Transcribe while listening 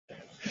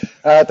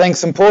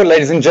Thanks, and Paul.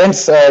 Ladies and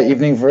gents,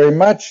 evening very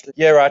much.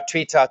 Here I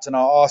tweet out and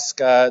I ask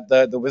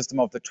the wisdom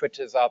of the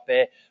Twitters out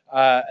there.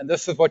 And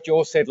this is what you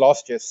all said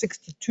last year.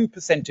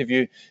 62% of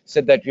you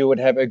said that you would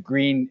have a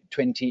green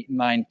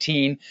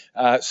 2019.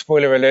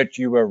 Spoiler alert,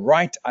 you were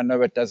right. I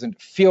know it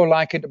doesn't feel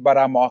like it, but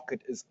our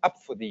market is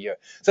up for the year.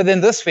 So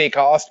then this week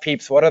I asked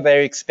peeps what are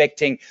they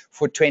expecting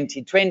for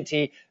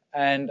 2020,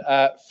 and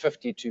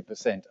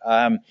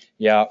 52%.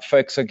 Yeah,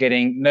 folks are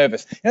getting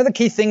nervous. You know, the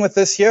key thing with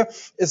this year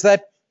is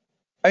that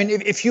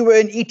if you were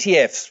in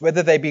ETFs,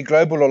 whether they be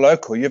global or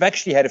local, you've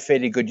actually had a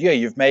fairly good year.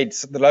 You've made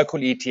the local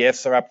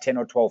ETFs are up 10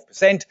 or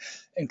 12%,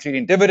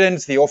 including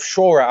dividends. The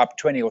offshore are up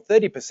 20 or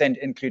 30%,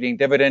 including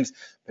dividends.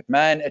 But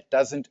man, it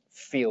doesn't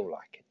feel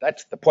like it.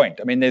 That's the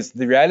point. I mean, there's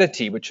the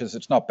reality, which is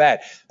it's not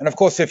bad. And of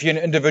course, if you're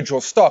in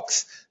individual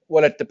stocks,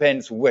 well, it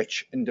depends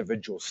which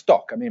individual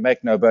stock. I mean,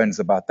 make no bones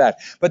about that.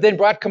 But then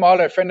Bright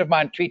Kamala, a friend of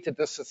mine, tweeted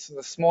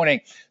this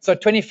morning. So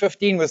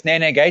 2015 was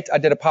Nene Gate. I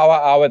did a power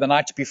hour the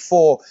night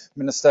before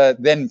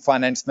then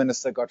finance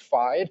minister, got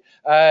fired.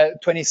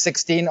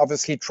 2016,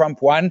 obviously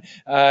Trump won.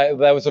 That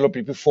was a little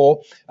bit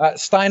before.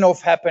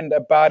 Steinhoff happened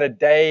about a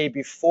day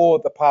before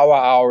the power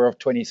hour of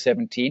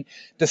 2017.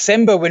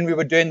 December, when we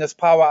were doing this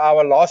power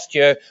hour last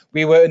year,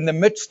 we were in the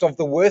midst of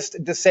the worst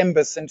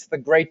December since the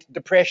Great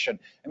Depression.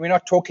 And we're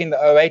not talking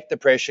the 08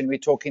 depression, we're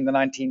talking the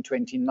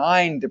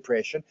 1929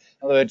 depression.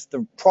 In other words,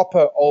 the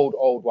proper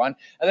old one.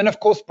 And then, of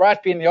course,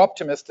 Bright being the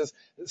optimist is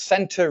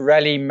Santa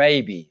rally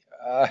maybe.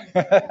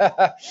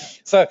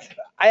 So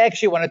I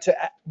actually wanted to,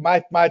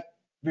 my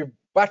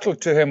rebuttal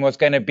to him was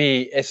going to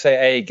be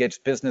SAA gets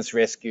business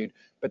rescued,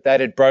 but that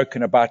had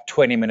broken about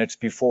 20 minutes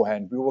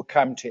beforehand. We will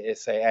come to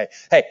SAA.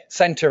 Hey,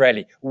 Santa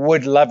rally,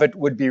 would love it,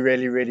 would be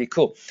really, really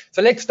cool.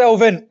 So let's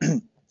delve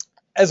in.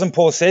 As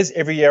Paul says,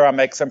 every year I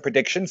make some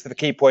predictions. The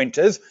key point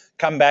is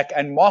come back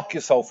and mark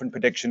yourself in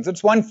predictions.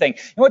 It's one thing.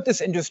 You know what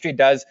this industry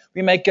does?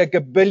 We make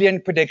a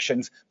billion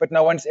predictions, but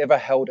no one's ever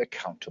held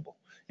accountable.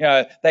 You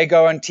know, they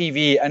go on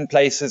TV and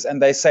places and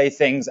they say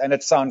things and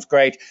it sounds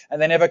great, and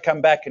they never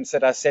come back and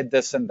said, I said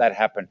this and that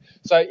happened.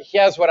 So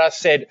here's what I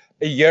said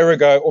a year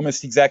ago,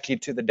 almost exactly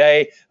to the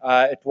day.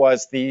 It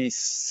was the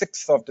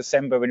 6th of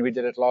December when we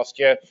did it last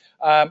year.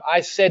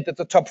 I said that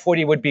the top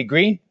 40 would be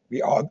green.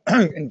 We are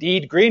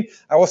indeed green.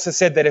 I also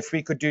said that if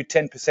we could do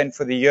 10%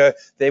 for the year,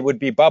 there would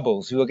be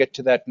bubbles. We will get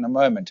to that in a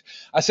moment.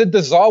 I said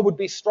the ZAR would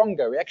be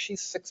stronger. We're actually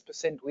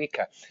 6%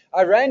 weaker.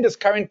 Our rand is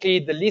currently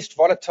the least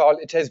volatile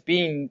it has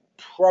been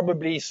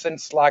probably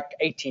since like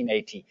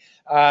 1880.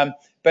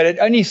 But at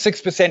only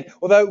 6%,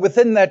 although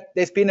within that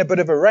there's been a bit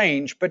of a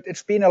range, but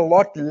it's been a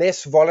lot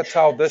less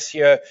volatile this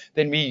year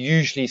than we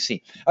usually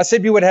see. I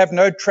said we would have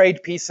no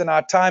trade peace in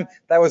our time.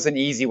 That was an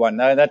easy one.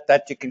 No,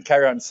 that you can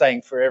carry on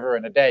saying forever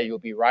and a day. You'll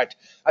be right.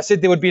 I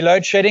said there would be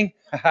load shedding.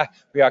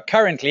 We are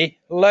currently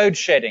load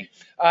shedding.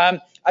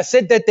 I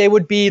said that there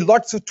would be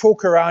lots of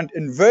talk around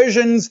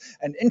inversions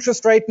and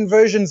interest rate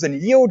inversions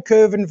and yield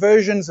curve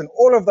inversions and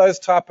all of those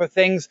type of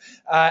things.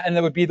 And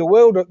there would be the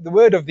word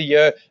of the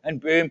year,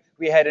 and boom,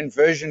 we had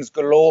inversions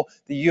galore.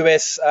 The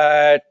US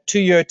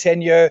 2-year,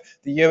 10-year,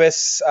 the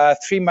US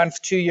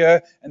 3-month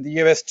 2-year, and the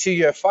US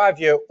 2-year,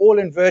 5-year, all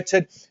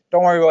inverted.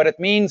 Don't worry what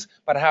it means.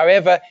 But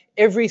however,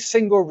 every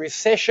single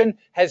recession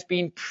has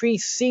been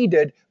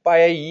preceded by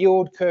a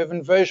yield curve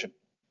inversion.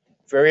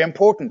 Very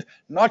important.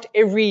 Not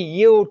every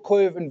yield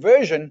curve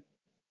inversion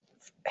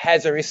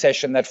has a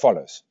recession that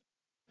follows.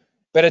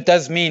 But it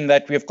does mean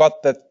that we've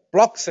got the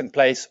blocks in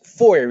place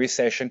for a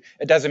recession.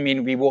 It doesn't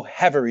mean we will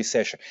have a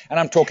recession. And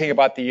I'm talking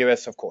about the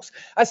US, of course.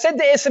 I said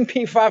the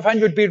S&P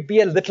 500 would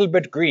be a little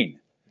bit green.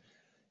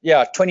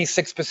 Yeah,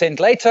 26%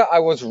 later, I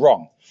was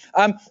wrong.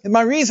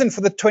 My reason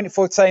for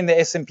saying the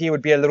S&P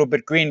would be a little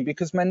bit green,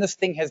 because, man, this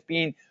thing has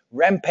been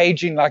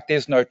rampaging like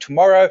there's no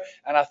tomorrow.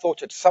 And I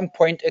thought at some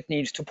point it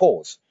needs to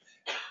pause.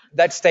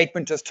 That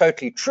statement is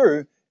totally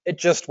true. It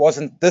just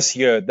wasn't this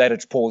year that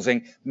it's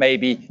pausing,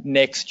 maybe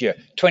next year.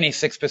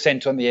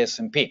 26% on the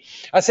S&P.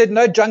 I said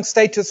no junk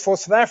status for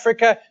South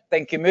Africa.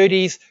 Thank you,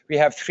 Moody's. We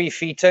have 3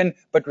 feet in,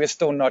 but we're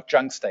still not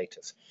junk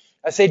status.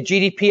 I said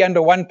GDP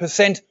under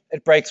 1%.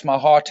 It breaks my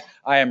heart.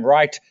 I am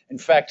right. In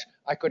fact,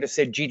 I could have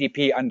said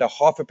GDP under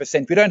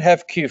 0.5%. We don't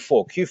have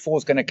Q4. Q4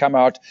 is going to come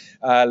out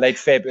late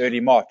Feb, early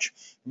March.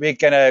 We're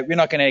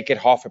not going to get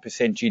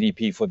 0.5%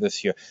 GDP for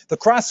this year. The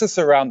crisis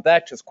around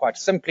that is quite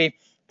simply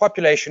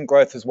population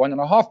growth is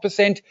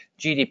 1.5%,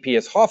 GDP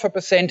is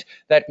 0.5%.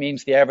 That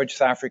means the average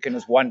South African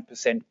is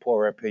 1%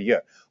 poorer per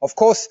year. Of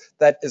course,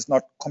 that is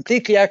not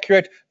completely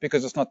accurate,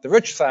 because it's not the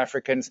rich South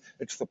Africans,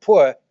 it's the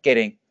poor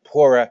getting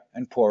poorer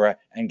and poorer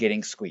and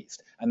getting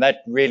squeezed. And that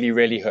really,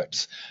 really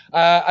hurts.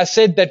 I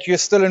said that you're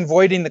still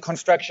avoiding the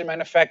construction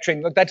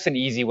manufacturing. Look, that's an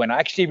easy one. I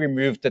actually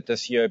removed it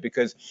this year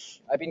because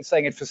I've been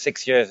saying it for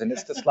 6 years, and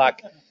it's just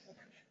like,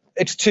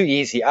 it's too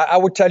easy. I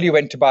would tell you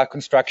when to buy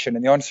construction,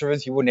 and the answer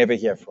is you will never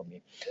hear from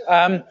me.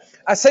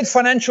 I said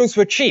financials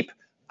were cheap.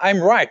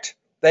 I'm right.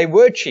 They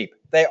were cheap.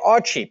 They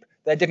are cheap.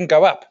 They didn't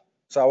go up.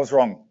 So I was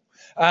wrong.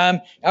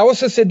 I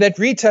also said that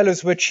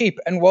retailers were cheap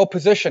and well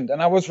positioned,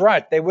 and I was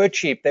right. They were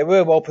cheap. They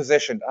were well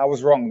positioned. I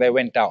was wrong. They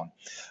went down.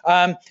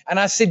 And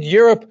I said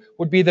Europe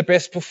would be the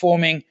best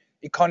performing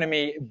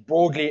economy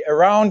broadly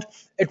around.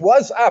 It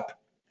was up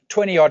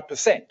 20 odd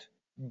percent,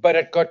 but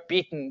it got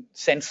beaten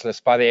senseless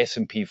by the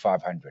S&P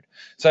 500.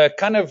 So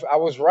I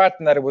was right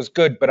in that it was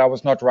good, but I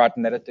was not right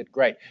in that it did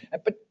great.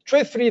 But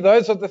truthfully,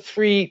 those are the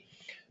three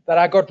that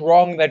I got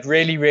wrong that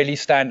really, really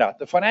stand out.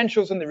 The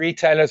financials and the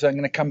retailers, I'm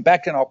going to come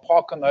back and I'll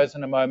park on those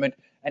in a moment.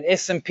 And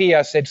S&P,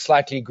 I said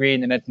slightly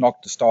green and it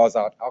knocked the stars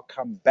out. I'll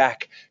come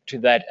back to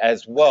that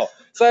as well.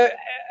 So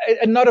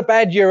not a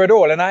bad year at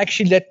all. And I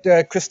actually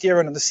let Christiana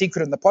on The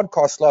Secret in the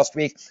podcast last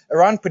week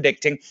around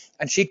predicting,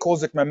 and she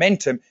calls it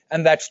momentum.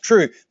 And that's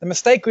true. The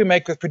mistake we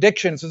make with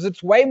predictions is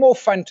it's way more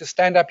fun to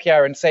stand up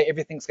here and say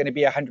everything's going to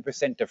be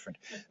 100% different.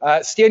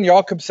 Stian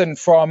Jacobsen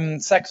from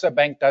Saxo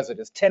Bank does it.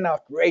 It's 10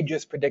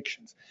 outrageous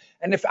predictions.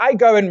 And if I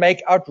go and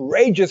make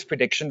outrageous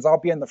predictions, I'll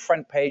be on the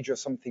front page or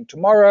something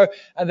tomorrow,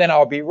 and then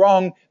I'll be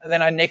wrong, and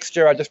then next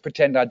year I'll just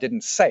pretend I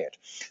didn't say it.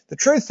 The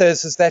truth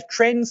is that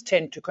trends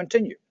tend to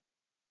continue,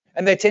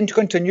 and they tend to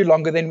continue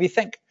longer than we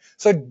think.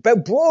 So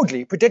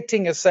broadly,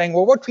 predicting is saying,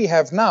 well, what we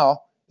have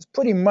now is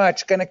pretty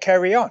much going to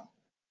carry on.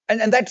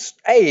 And that's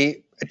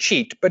A, a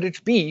cheat, but it's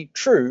B,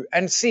 true,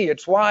 and C,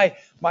 it's why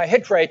my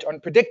hit rate on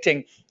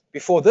predicting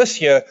before this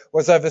year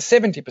was over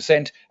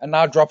 70% and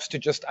now drops to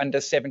just under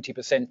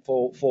 70%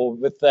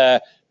 with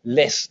the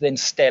less than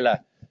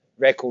stellar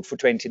record for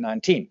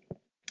 2019.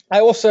 I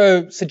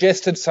also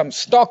suggested some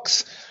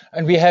stocks,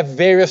 and we have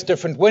various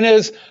different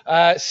winners.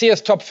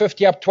 CS Top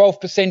 50 up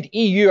 12%,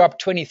 EU up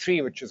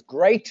 23%, which is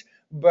great,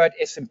 but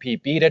S&P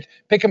beat it.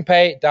 Pick and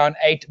Pay down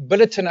 8%,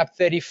 Billiton up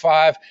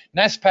 35%,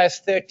 Naspers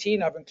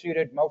 13%. I've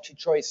included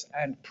multi-choice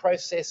and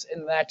process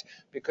in that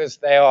because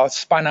they are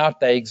spun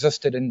out. They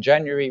existed in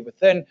January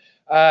within.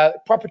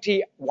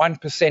 Property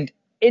 1%,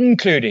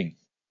 including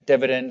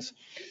dividends.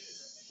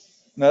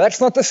 No, that's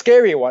not the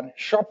scary one.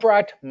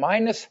 ShopRite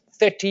minus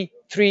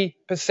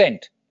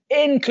 33%,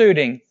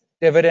 including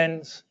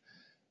dividends.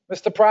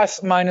 Mr.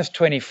 Price minus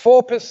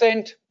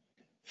 24%.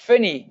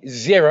 Finny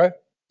 0%.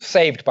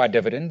 Saved by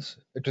dividends.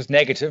 It was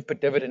negative,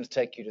 but dividends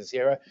take you to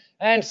 0.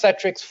 And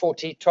Satrix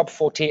 40, top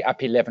 40, up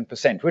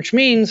 11%, which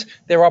means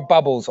there are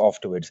bubbles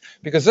afterwards.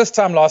 Because this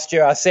time last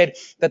year, I said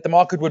that the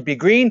market would be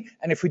green,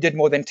 and if we did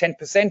more than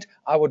 10%,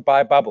 I would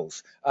buy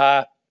bubbles.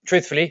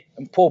 Truthfully,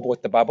 and Paul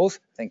bought the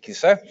bubbles. Thank you,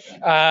 sir.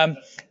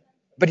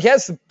 But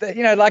here's,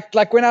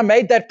 like when I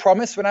made that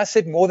promise, when I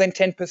said more than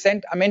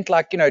 10%, I meant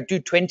do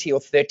 20 or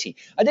 30.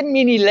 I didn't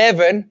mean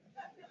 11.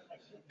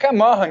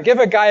 Come on, give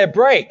a guy a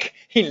break.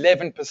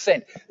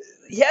 11%.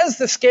 Here's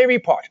the scary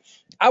part.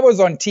 I was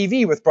on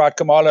TV with Bright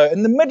Kamalo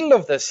in the middle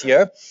of this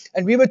year,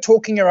 and we were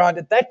talking around,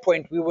 at that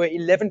point, we were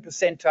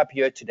 11% up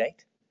year to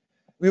date.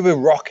 We were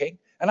rocking.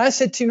 And I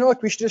said, you know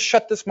what, we should just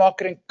shut this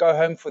market and go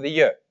home for the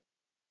year.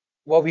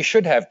 Well, we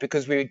should have,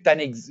 because we've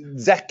done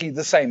exactly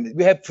the same.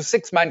 We have for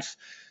 6 months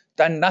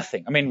done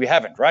nothing. I mean, we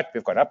haven't, right?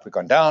 We've gone up, we've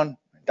gone down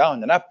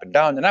and up and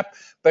down and up.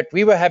 But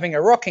we were having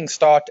a rocking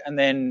start, and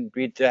then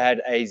we had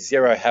a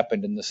 0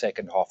 happened in the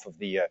second half of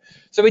the year.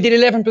 So we did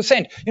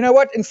 11%. You know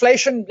what?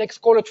 Inflation, let's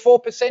call it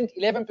 4%.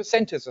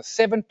 11% is a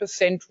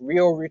 7%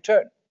 real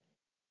return.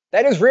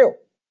 That is real.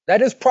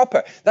 That is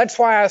proper. That's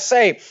why I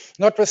say,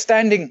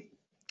 notwithstanding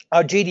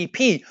our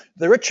GDP,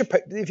 the richer,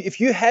 if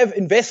you have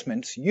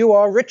investments, you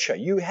are richer.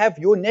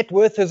 Your net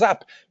worth is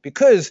up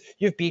because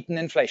you've beaten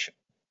inflation.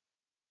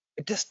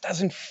 It just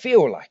doesn't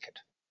feel like it.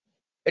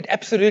 It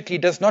absolutely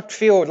does not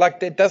feel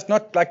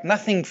like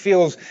nothing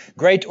feels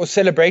great or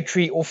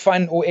celebratory or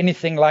fun or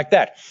anything like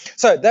that.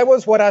 So that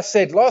was what I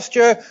said last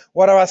year.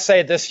 What do I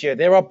say this year?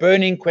 There are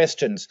burning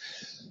questions.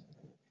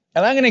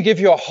 And I'm going to give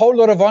you a whole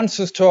lot of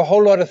answers to a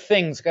whole lot of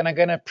things. And I'm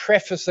going to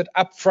preface it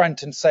up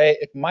front and say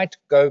it might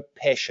go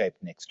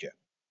pear-shaped next year.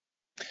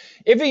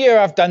 Every year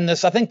I've done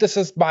this. I think this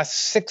is my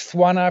 6th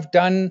one I've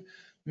done,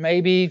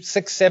 maybe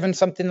 6, 7,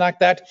 something like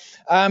that.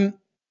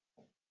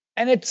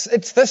 And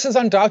this has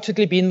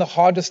undoubtedly been the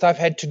hardest I've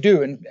had to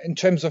do in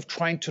terms of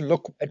trying to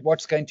look at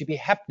what's going to be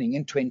happening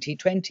in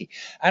 2020.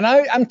 And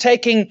I'm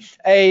taking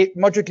a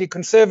moderately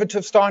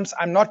conservative stance.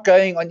 I'm not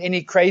going on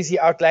any crazy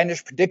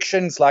outlandish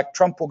predictions like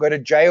Trump will go to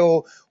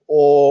jail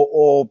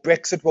or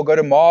Brexit will go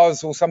to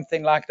Mars or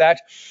something like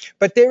that.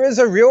 But there is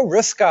a real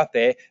risk out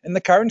there in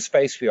the current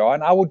space we are,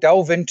 and I will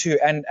delve into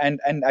and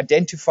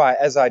identify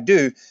as I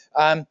do,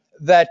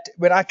 that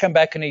when I come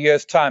back in a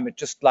year's time, it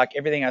just like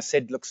everything I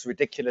said looks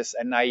ridiculous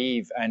and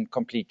naive and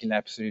completely and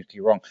absolutely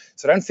wrong.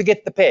 So don't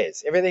forget the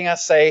pairs. Everything I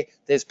say,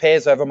 there's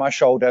pairs over my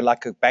shoulder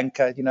like a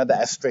banker, the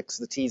asterisks,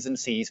 the T's and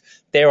C's.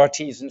 There are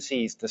T's and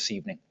C's this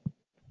evening.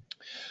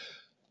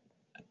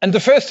 And the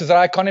first is that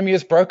our economy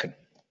is broken.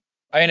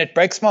 I mean, it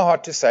breaks my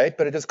heart to say it,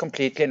 but it is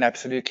completely and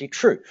absolutely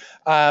true.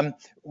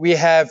 We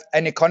have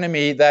an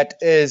economy that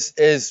is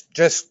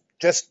just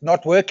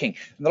not working.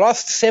 In the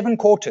last 7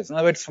 quarters, in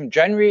other words, from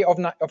January of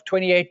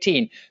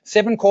 2018,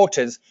 7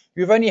 quarters,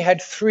 we've only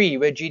had 3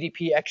 where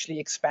GDP actually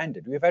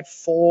expanded. We've had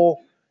 4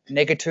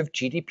 negative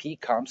GDP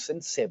counts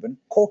in 7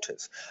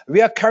 quarters.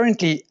 We are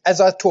currently, as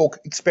I talk,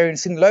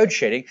 experiencing load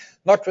shedding,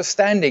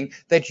 notwithstanding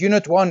that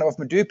Unit 1 of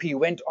Medupi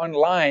went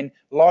online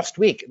last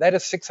week. That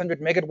is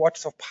 600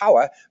 megawatts of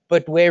power,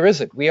 but where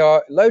is it? We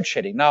are load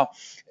shedding. Now,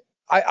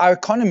 our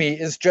economy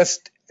is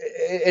just,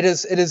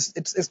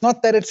 it's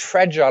not that it's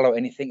fragile or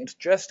anything, it's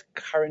just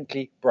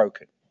currently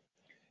broken.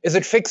 Is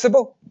it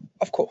fixable?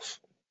 Of course.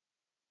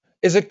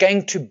 Is it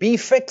going to be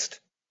fixed?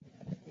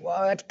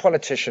 Well, that's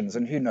politicians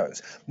and who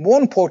knows. More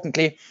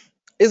importantly,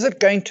 is it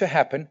going to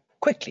happen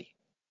quickly?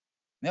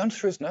 The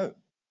answer is no.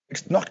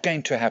 It's not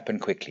going to happen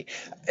quickly.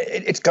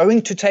 It's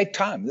going to take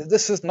time.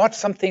 This is not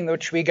something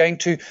which we're going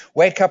to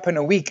wake up in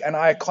a week and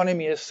our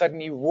economy is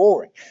suddenly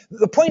roaring.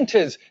 The point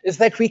is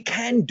that we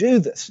can do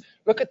this.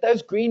 Look at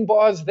those green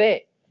bars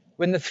there.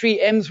 When the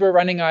 3 M's were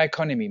running our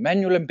economy,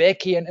 Manuel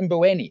Mbeki and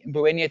Mboweni.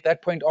 Mboweni at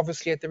that point,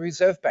 obviously at the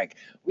Reserve Bank.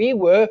 We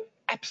were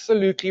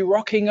absolutely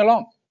rocking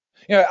along.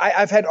 You know,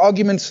 I've had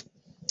arguments,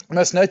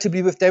 most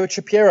notably with David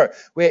Shapiro,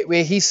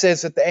 where he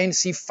says that the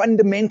ANC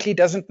fundamentally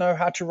doesn't know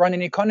how to run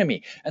an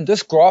economy. And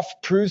this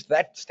graph proves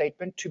that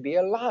statement to be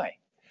a lie.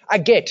 I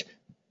get,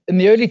 in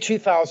the early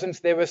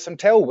 2000s, there were some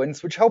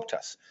tailwinds which helped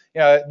us.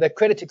 You know, the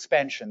credit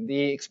expansion,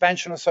 the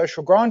expansion of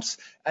social grants,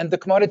 and the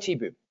commodity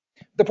boom.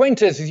 The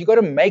point is you've got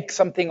to make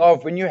something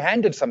of, when you're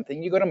handed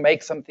something, you've got to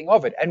make something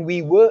of it. And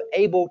we were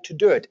able to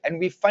do it. And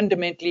we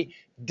fundamentally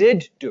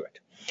did do it.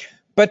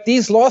 But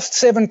these last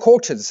 7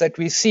 quarters that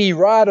we see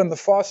right on the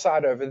far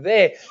side over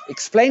there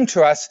explain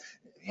to us,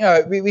 you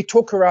know, we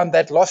talk around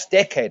that lost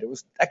decade. It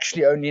was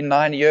actually only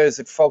 9 years.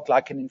 It felt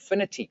like an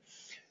infinity.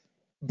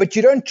 But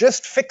you don't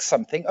just fix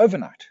something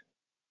overnight.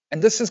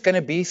 And this is going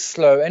to be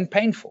slow and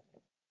painful.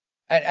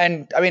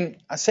 And I mean,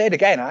 I say it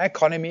again, our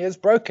economy is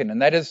broken,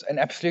 and that is an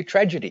absolute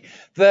tragedy.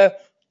 And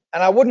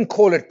I wouldn't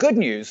call it good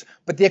news,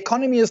 but the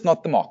economy is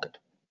not the market.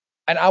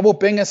 And I will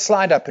bring a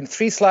slide up. In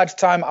 3 slides'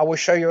 time, I will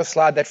show you a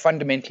slide that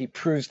fundamentally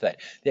proves that.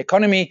 The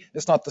economy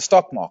is not the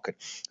stock market.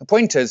 The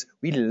point is,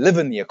 we live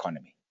in the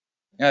economy.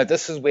 You know,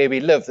 this is where we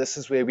live. This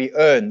is where we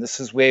earn.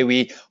 This is where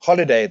we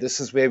holiday. This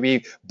is where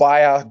we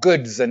buy our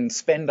goods and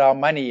spend our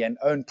money and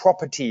own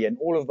property and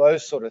all of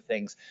those sort of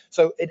things.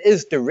 So it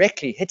is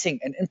directly hitting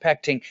and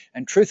impacting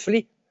and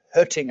truthfully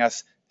hurting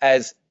us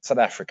as South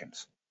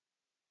Africans.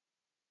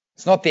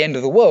 It's not the end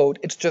of the world.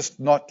 It's just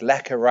not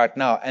lacquer right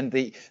now. And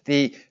the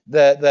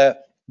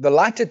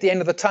light at the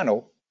end of the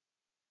tunnel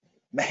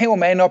may or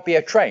may not be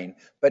a train,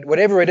 but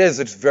whatever it is,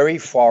 it's very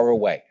far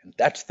away. And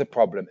that's the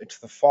problem. It's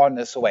the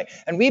farness away.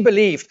 And we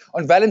believed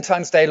on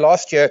Valentine's Day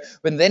last year,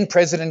 when then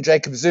President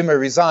Jacob Zuma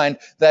resigned,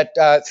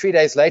 that 3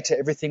 days later,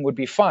 everything would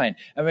be fine.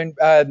 And when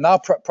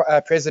now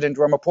President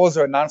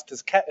Ramaphosa announced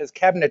his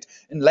cabinet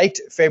in late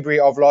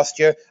February of last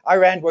year, our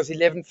rand was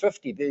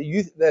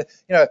 11.50.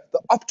 The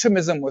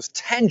optimism was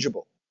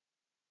tangible.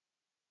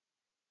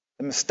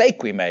 The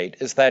mistake we made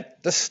is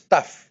that this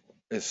stuff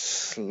is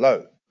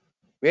slow.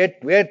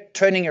 We're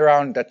turning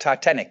around the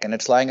Titanic and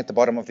it's lying at the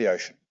bottom of the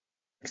ocean.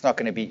 It's not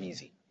going to be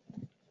easy.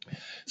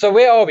 So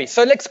where are we?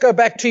 So let's go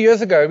back 2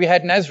 years ago. We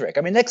had Nasrec.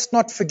 I mean, let's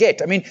not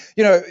forget. I mean,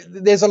 you know,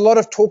 there's a lot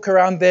of talk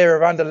around there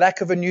around the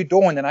lack of a new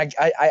dawn, and I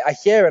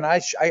hear and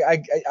I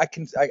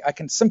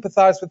can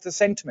sympathize with the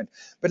sentiment.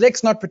 But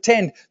let's not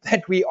pretend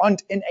that we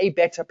aren't in a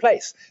better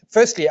place.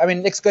 Firstly, I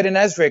mean, let's go to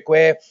Nasrec,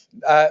 where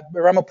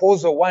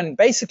Ramaphosa won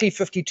basically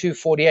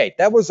 52-48.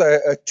 That was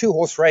a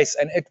 2-horse race,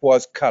 and it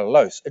was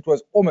close. It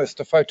was almost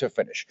a photo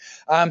finish.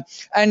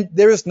 And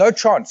there is no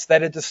chance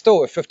that it is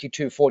still a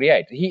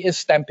 52-48. He is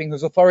stamping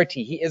his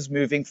authority. He is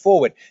moving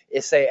forward.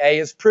 SAA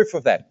is proof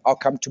of that. I'll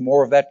come to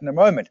more of that in a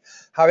moment.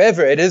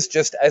 However, it is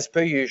just as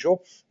per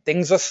usual.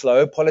 Things are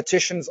slow.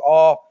 Politicians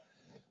the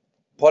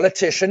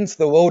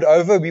world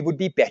over. We would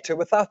be better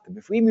without them.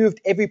 If we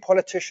moved every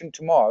politician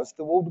to Mars,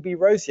 the world would be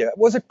rosier.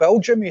 Was it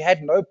Belgium? You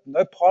had no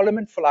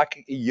parliament for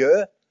like a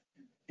year.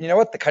 You know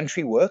what? The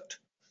country worked.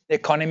 The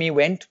economy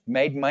went,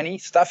 made money,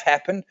 stuff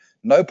happened.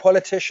 No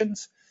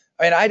politicians.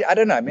 I mean, I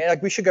don't know. I mean,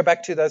 like, we should go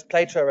back to those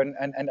Plato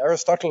and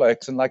Aristotle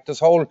oaks, and like this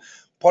whole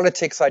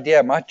politics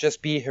idea might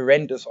just be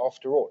horrendous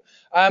after all.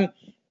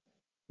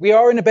 We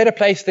are in a better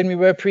place than we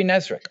were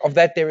pre-Nasrec. Of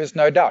that, there is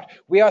no doubt.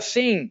 We are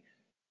seeing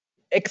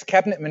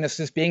ex-cabinet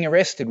ministers being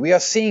arrested. We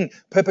are seeing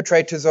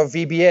perpetrators of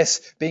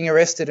VBS being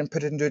arrested and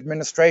put into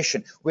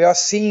administration. We are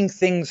seeing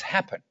things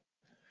happen.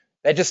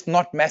 They're just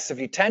not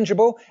massively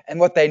tangible. And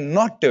what they're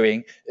not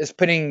doing is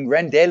putting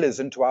randelas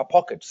into our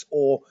pockets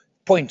or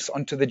points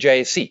onto the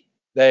JSE.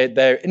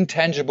 They're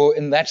intangible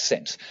in that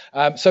sense.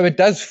 So it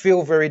does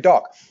feel very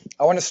dark.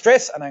 I want to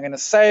stress, and I'm going to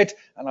say it,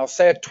 and I'll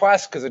say it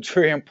twice because it's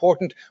very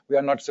important. We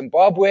are not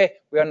Zimbabwe.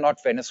 We are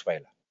not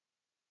Venezuela.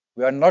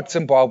 We are not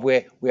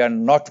Zimbabwe. We are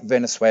not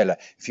Venezuela.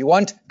 If you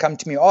want, come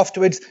to me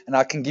afterwards and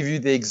I can give you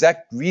the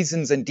exact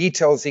reasons and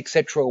details,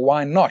 etc.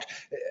 Why not?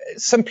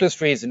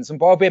 Simplest reason.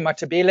 Zimbabwe,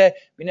 Matabele,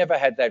 we never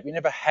had that. We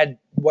never had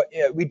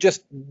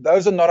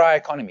those are not our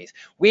economies.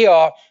 We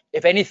are,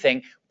 if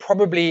anything,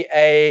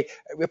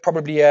 we're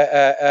probably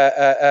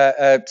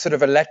a sort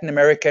of a Latin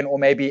American or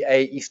maybe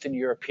a Eastern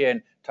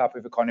European type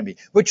of economy,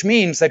 which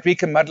means that we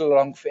can muddle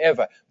along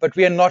forever. But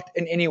we are not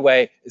in any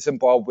way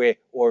Zimbabwe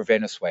or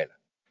Venezuela.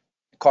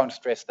 Can't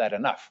stress that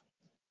enough.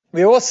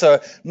 We're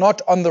also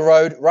not on the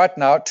road right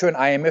now to an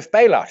IMF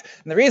bailout.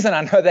 And the reason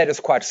I know that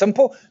is quite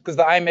simple, because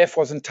the IMF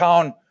was in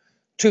town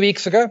 2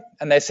 weeks ago,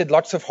 and they said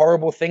lots of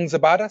horrible things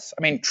about us.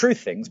 I mean, true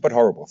things, but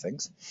horrible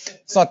things.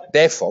 It's not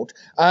their fault.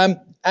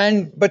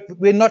 But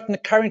we're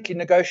not currently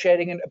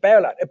negotiating a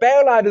bailout. A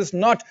bailout is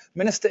not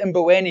Minister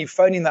Mboweni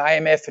phoning the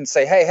IMF and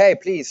say, hey,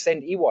 please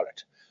send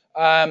e-wallet.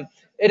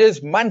 It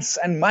is months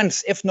and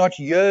months, if not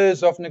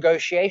years, of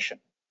negotiation.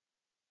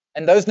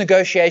 And those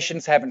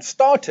negotiations haven't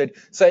started.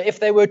 So if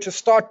they were to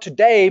start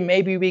today,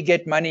 maybe we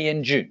get money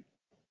in June.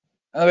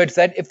 In other words,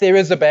 that if there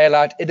is a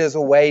bailout, it is a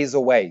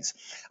ways.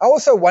 I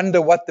also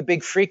wonder what the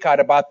big freak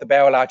out about the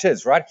bailout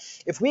is, right?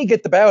 If we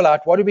get the bailout,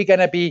 what are we going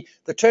to be?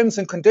 The terms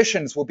and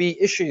conditions will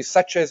be issues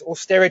such as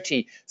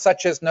austerity,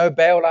 such as no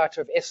bailout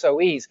of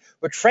SOEs,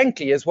 which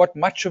frankly is what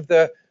much of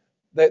the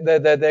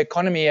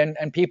economy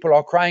and people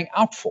are crying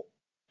out for.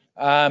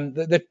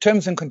 The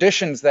terms and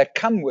conditions that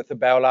come with the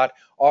bailout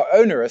are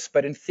onerous,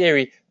 but in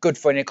theory, good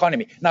for an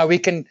economy. Now, we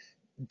can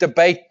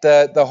debate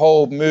the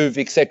whole move,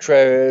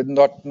 etc.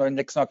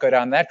 Let's not go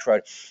down that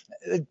road.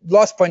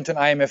 Last point on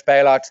IMF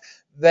bailouts,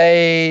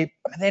 they're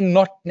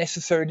not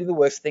necessarily the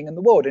worst thing in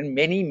the world, and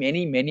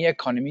many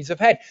economies have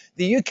had.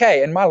 The UK,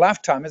 in my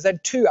lifetime, has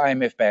had 2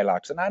 IMF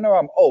bailouts, and I know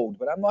I'm old,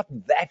 but I'm not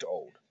that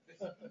old.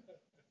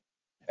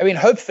 I mean,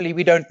 hopefully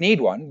we don't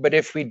need one, but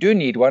if we do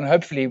need one,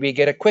 hopefully we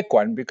get a quick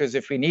one, because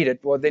if we need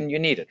it, well, then you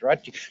need it, right?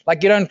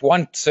 Like, you don't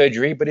want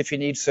surgery, but if you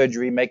need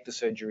surgery, make the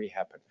surgery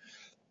happen.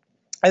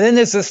 And then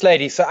there's this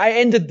lady. So I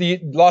ended the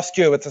last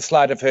year with a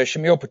slide of her,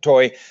 Shamil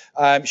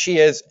Patoy. She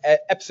is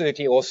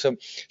absolutely awesome.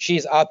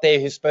 She's out there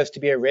who's supposed to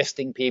be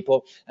arresting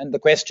people. And the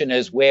question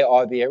is, where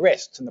are the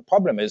arrests? And the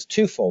problem is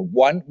twofold.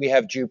 One, we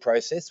have due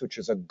process, which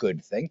is a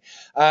good thing.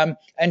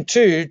 And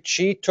two,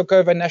 she took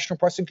over a National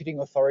Prosecuting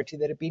Authority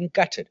that had been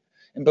gutted.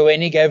 And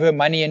Mboweni gave her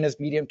money in his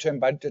medium-term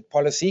budget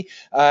policy.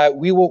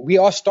 We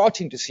are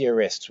starting to see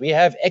arrests. We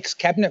have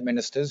ex-cabinet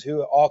ministers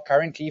who are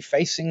currently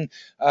facing,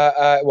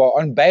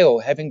 on bail,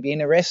 having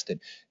been arrested.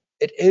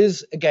 It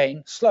is,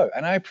 again, slow.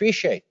 And I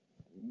appreciate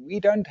we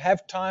don't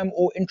have time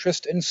or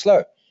interest in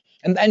slow.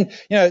 And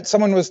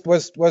someone was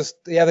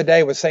the other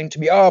day was saying to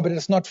me, but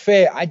it's not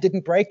fair. I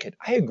didn't break it.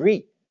 I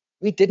agree.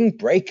 We didn't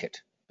break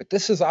it. But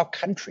this is our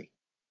country.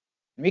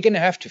 And we're going to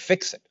have to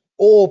fix it.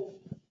 Or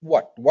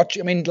what?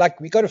 I mean,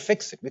 we got to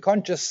fix it. We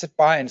can't just sit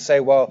by and say,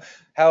 well,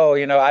 hell,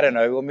 I don't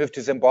know, we'll move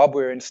to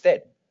Zimbabwe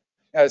instead.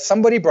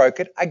 Somebody broke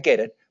it. I get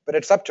it. But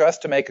it's up to us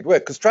to make it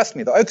work. Because trust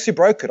me, the oaks who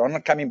broke it are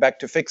not coming back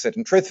to fix it.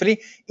 And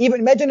truthfully, even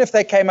imagine if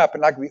they came up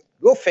and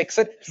we'll fix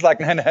it. It's like,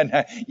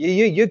 no.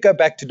 You go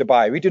back to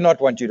Dubai. We do not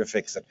want you to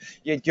fix it.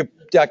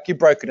 You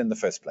broke it in the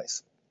first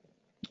place.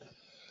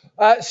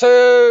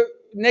 So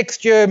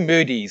next year,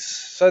 Moody's.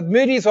 So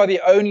Moody's are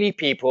the only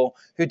people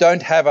who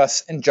don't have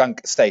us in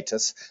junk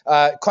status.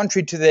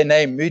 Contrary to their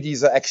name,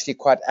 Moody's are actually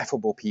quite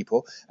affable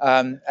people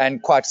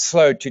and quite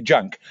slow to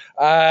junk.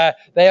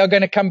 They are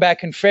going to come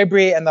back in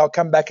February, and they'll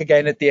come back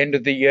again at the end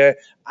of the year.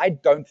 I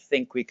don't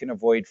think we can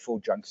avoid full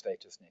junk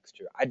status next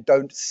year. I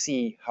don't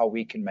see how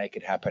we can make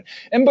it happen.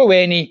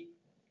 Mboweni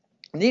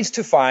needs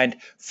to find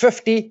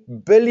 50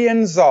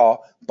 billion ZAR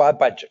by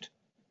budget.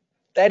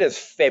 That is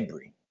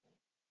February.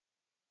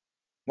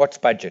 What's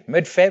budget?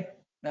 Mid-Feb?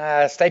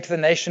 State of the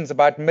Nation's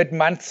about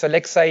mid-month. So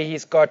let's say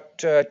he's got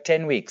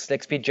 10 weeks.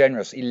 Let's be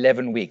generous,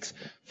 11 weeks.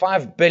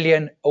 5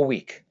 billion a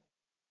week.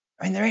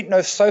 I mean, there ain't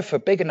no sofa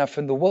big enough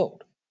in the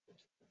world.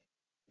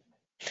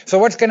 So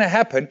what's going to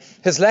happen?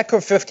 His lack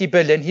of 50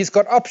 billion, he's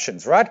got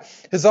options, right?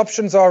 His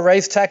options are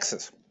raise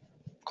taxes.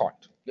 Can't.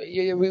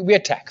 We're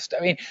taxed.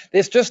 I mean,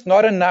 there's just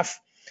not enough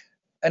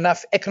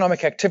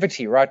economic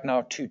activity right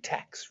now to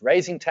tax.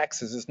 Raising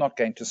taxes is not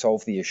going to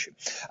solve the issue.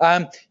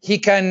 He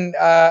can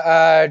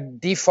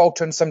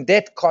default on some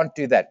debt, can't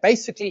do that.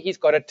 Basically, he's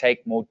got to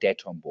take more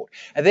debt on board.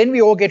 And then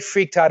we all get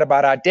freaked out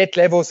about our debt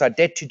levels, our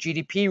debt to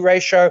GDP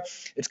ratio.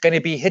 It's going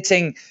to be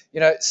hitting,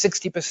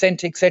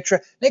 60%,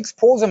 etc. Let's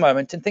pause a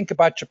moment and think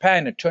about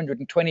Japan at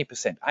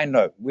 220%. I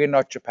know, we're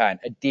not Japan,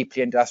 a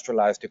deeply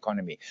industrialized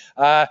economy.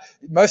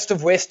 Most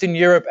of Western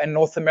Europe and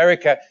North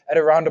America at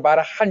around about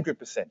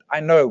 100%. I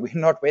know, we're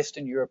not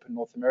Western Europe and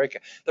North America.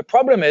 The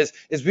problem is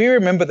we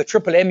remember the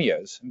triple M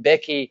years,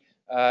 Mbeki,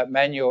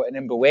 Manuel, and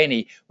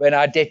Mboweni, when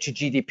our debt to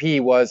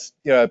GDP was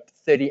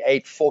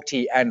 38,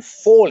 40 and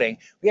falling.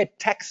 We had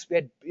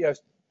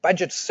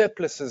budget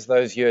surpluses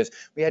those years.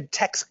 We had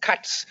tax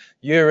cuts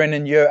year in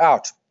and year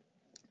out.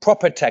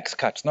 proper tax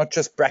cuts, not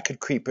just bracket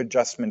creep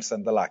adjustments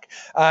and the like.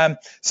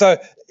 So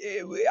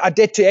our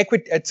debt to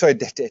equity,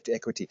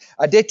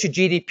 our debt to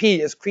GDP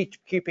is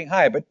creeping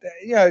higher, but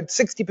 60%,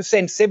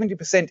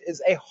 70%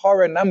 is a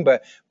horror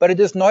number, but it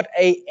is not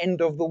a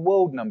end of the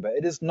world number.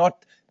 It is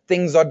not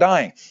things are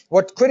dying.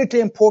 What's critically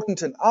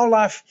important in our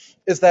life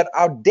is that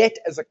our debt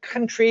as a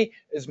country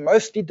is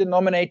mostly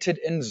denominated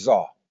in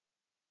ZAR.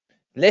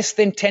 Less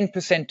than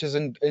 10% is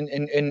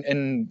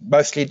in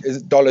mostly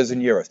dollars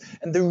and euros.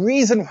 And the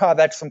reason why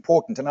that's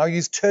important, and I'll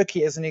use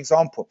Turkey as an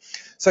example.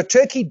 So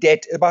Turkey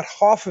debt, about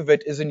half of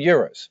it is in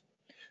euros.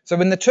 So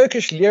when the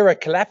Turkish lira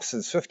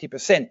collapses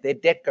 50%, their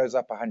debt goes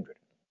up 100.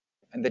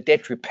 And the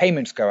debt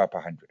repayments go up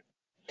 100.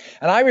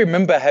 And I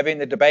remember having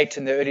the debate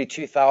in the early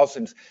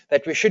 2000s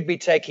that we should be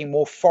taking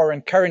more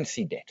foreign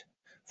currency debt.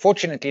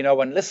 Fortunately, no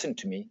one listened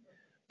to me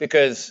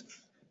because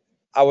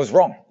I was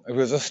wrong. It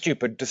was a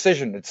stupid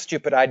decision, a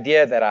stupid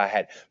idea that I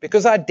had.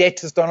 Because our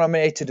debt is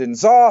denominated in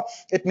ZAR,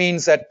 it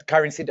means that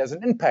currency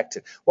doesn't impact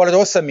it. What it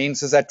also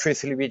means is that,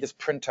 truthfully, we just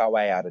print our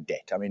way out of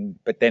debt. I mean,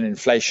 but then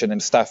inflation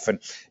and stuff and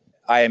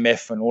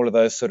IMF and all of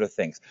those sort of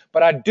things.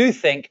 But I do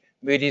think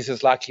Moody's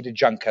is likely to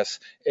junk us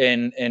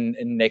in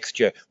next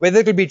year. Whether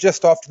it'll be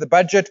just after the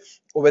budget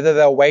or whether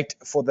they'll wait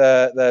for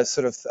the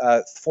sort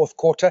of fourth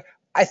quarter,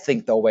 I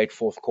think they'll wait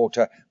fourth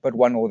quarter, but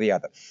one or the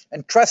other.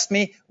 And trust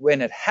me,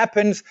 when it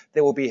happens,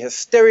 there will be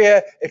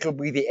hysteria. It'll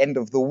be the end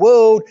of the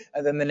world.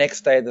 And then the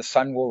next day, the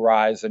sun will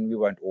rise and we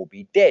won't all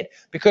be dead.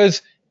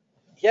 Because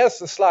here's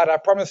the slide I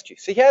promised you.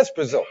 So here's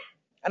Brazil.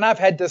 And I've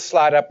had this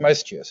slide up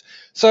most years.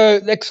 So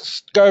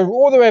let's go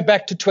all the way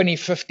back to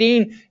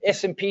 2015.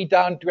 S&P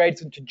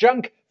downgrades into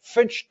junk.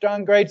 Fitch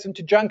downgrades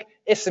into junk.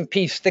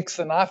 S&P sticks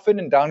the knife in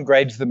and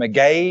downgrades them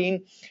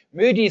again.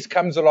 Moody's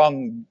comes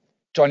along,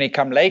 Johnny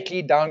come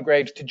lately,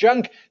 downgrades to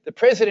junk. The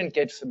president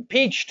gets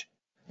impeached,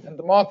 and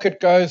the market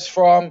goes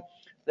from,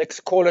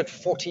 let's call it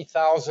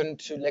 40,000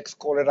 to let's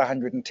call it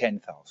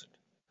 110,000.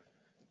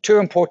 Two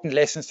important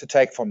lessons to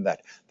take from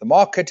that. The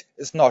market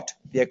is not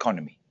the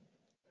economy,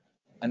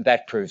 and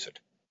that proves it.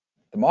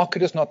 The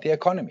market is not the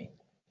economy.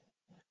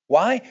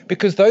 Why?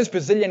 Because those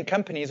Brazilian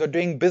companies are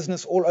doing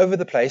business all over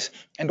the place.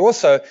 And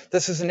also,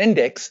 this is an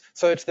index,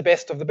 so it's the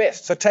best of the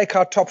best. So take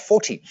our top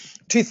 40.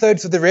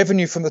 2/3 of the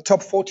revenue from the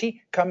top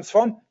 40 comes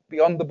from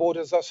beyond the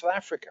borders of South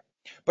Africa.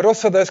 But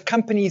also those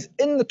companies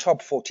in the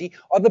top 40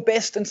 are the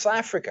best in South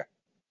Africa.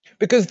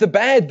 Because the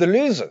bad, the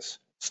losers,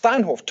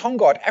 Steinhoff,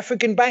 Tongaat,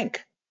 African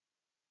Bank,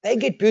 they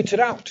get booted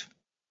out.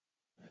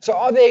 So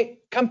are there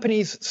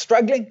companies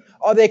struggling?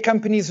 Are there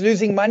companies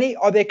losing money?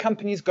 Are there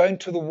companies going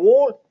to the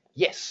wall?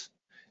 Yes.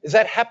 Is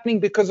that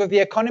happening because of the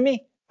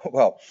economy?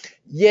 Well,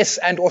 yes,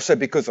 and also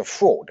because of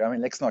fraud. I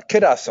mean, let's not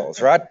kid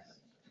ourselves, right?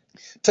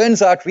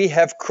 Turns out we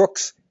have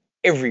crooks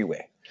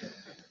everywhere.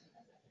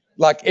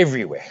 Like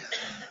everywhere.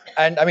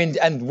 And I mean,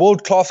 and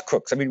world-class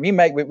crooks. I mean,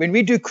 when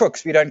we do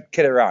crooks, we don't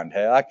kid around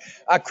here. Like,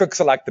 our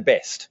crooks are like the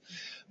best.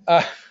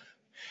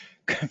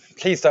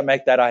 Please don't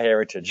make that our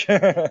heritage.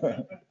 It's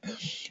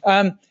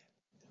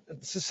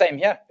the same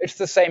here. It's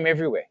the same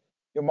everywhere.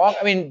 Your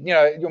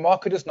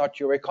market is not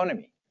your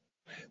economy.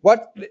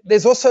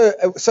 There's also,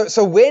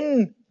 so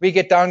when we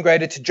get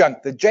downgraded to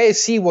junk, the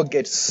JSE will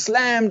get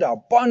slammed, our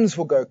bonds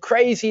will go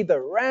crazy, the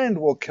rand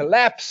will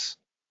collapse,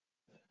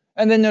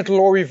 and then it'll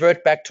all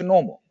revert back to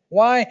normal.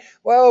 Why?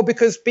 Well,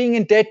 because being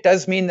in debt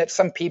does mean that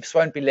some peeps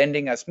won't be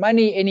lending us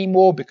money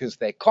anymore because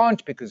they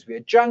can't, because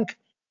we're junk.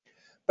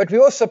 But we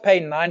also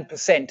pay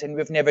 9% and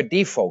we've never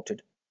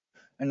defaulted.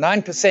 And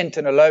 9%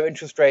 in a low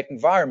interest rate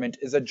environment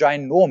is a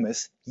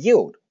ginormous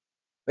yield.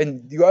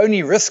 When the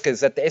only risk is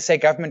that the SA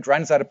government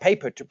runs out of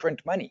paper to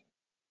print money.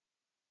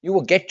 You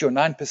will get your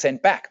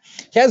 9% back.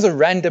 Here's a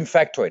random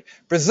factoid.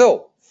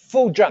 Brazil,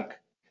 full junk.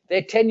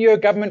 Their 10-year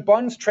government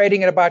bonds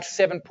trading at about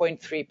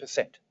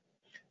 7.3%.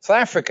 South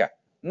Africa,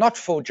 not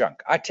full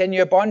junk. Our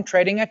 10-year bond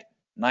trading at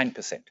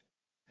 9%.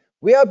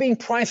 We are being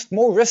priced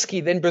more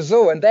risky than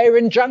Brazil, and they're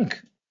in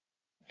junk.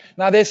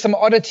 Now, there's some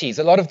oddities.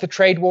 A lot of the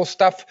trade war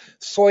stuff,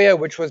 soya,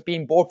 which was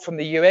being bought from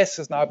the US,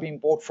 is now being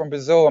bought from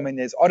Brazil. I mean,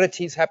 there's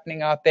oddities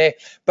happening out there.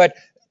 But,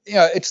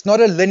 it's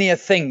not a linear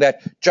thing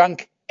that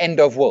junk, end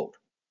of world.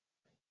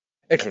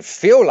 It'll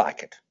feel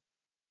like it.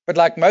 But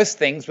like most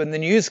things, when the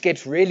news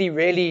gets really,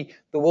 really,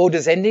 the world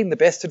is ending, the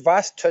best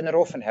advice, turn it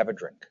off and have a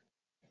drink.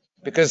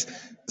 Because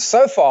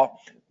so far,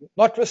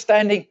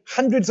 notwithstanding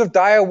hundreds of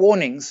dire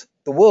warnings,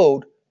 the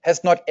world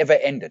has not ever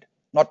ended.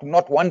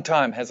 Not one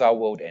time has our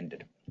world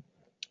ended.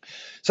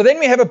 So then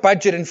we have a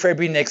budget in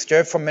February next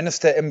year from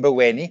Minister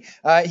Mboweni.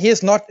 He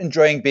is not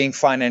enjoying being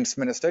finance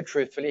minister,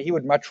 truthfully. He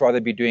would much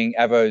rather be doing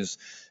avos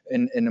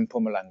in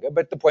Mpumalanga.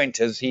 But the point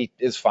is, he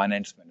is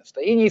finance minister.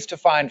 He needs to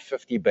find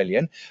 50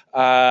 billion.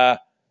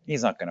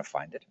 He's not going to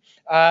find it.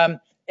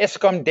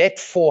 Eskom debt,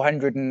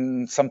 400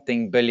 and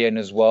something billion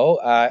as well.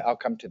 I'll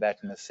come to that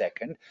in a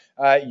second.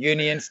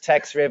 Unions,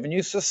 tax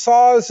revenue. So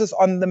SARS is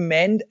on the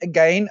mend.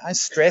 Again, I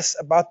stress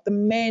about the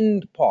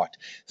mend part.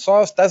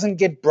 SARS doesn't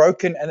get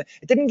broken, and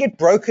it didn't get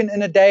broken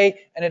in a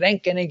day, and it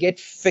ain't going to get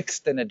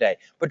fixed in a day.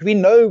 But we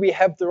know we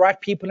have the right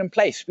people in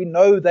place. We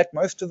know that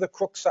most of the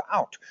crooks are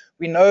out.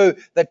 We know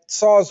that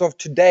SARS of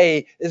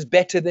today is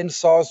better than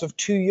SARS of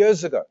 2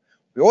 years ago.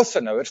 We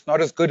also know it's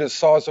not as good as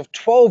SARS of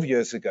 12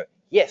 years ago.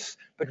 Yes,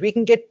 but we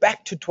can get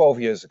back to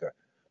 12 years ago.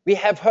 We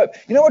have hope.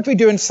 You know what we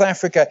do in South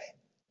Africa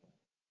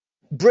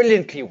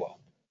brilliantly well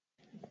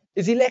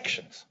is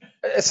elections.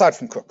 Aside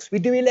from crooks, we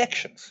do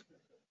elections.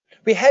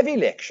 We have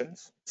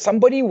elections,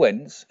 somebody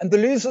wins, and the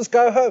losers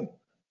go home.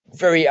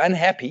 Very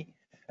unhappy,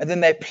 and then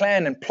they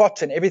plan and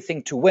plot and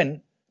everything to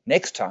win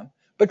next time.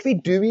 But we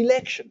do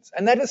elections,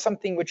 and that is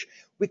something which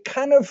we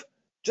kind of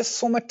just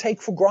somewhat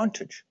take for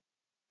granted.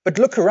 But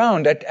look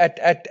around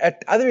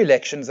at other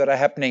elections that are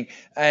happening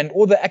and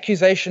all the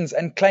accusations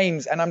and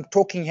claims, and I'm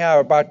talking here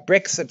about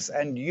Brexit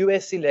and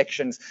US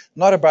elections,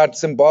 not about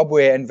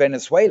Zimbabwe and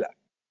Venezuela.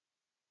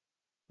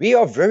 We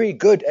are very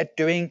good at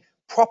doing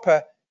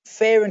proper,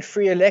 fair and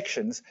free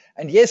elections.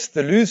 And yes,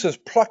 the losers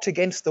plot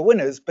against the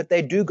winners, but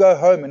they do go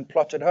home and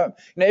plot at home.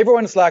 You know,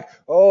 everyone's like,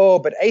 oh,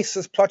 but Ace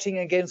is plotting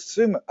against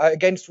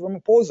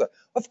Ramaphosa.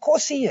 Of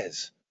course he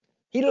is.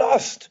 He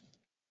lost.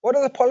 What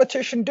does a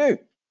politician do?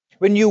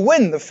 When you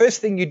win, the first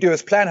thing you do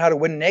is plan how to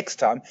win next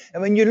time.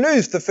 And when you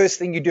lose, the first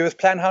thing you do is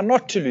plan how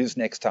not to lose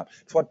next time.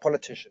 It's what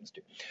politicians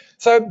do.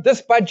 So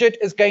this budget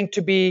is going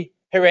to be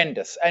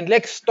horrendous. And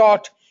let's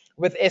start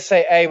with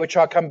SAA, which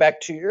I'll come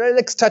back to.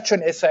 Let's touch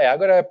on SAA. I've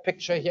got a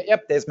picture here.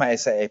 Yep, there's my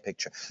SAA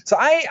picture. So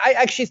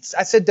I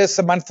said this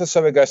a month or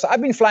so ago. So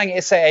I've been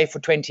flying SAA for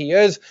 20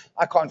 years.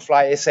 I can't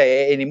fly SAA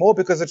anymore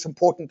because it's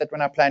important that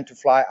when I plan to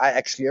fly, I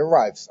actually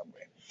arrive somewhere.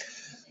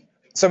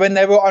 So when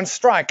they were on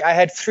strike, I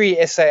had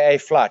 3 SAA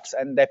flights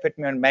and they put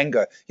me on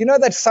Mango. You know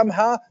that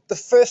somehow the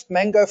first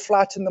Mango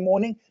flight in the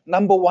morning,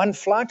 number 1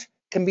 flight,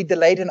 can be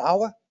delayed an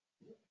hour?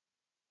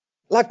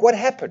 Like what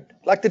happened?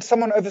 Like did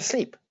someone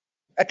oversleep?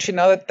 Actually,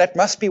 no, that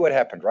must be what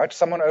happened, right?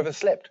 Someone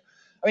overslept.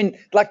 I mean,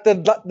 like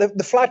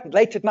the flight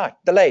late at night,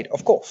 delayed,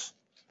 of course.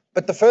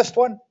 But the first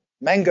one,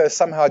 Mango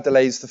somehow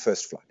delays the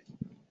first flight.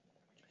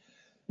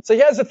 So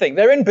here's the thing.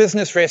 They're in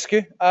business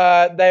rescue.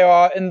 They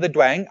are in the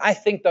Dwang. I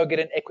think they'll get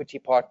an equity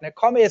partner.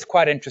 Comair is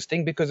quite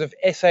interesting because of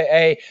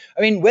SAA. I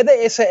mean, whether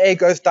SAA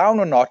goes down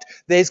or not,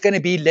 there's going to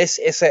be less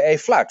SAA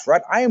flights,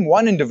 right? I am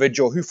one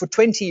individual who for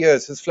 20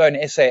 years has flown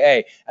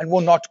SAA and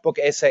will not book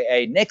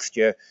SAA next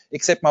year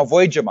except my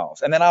Voyager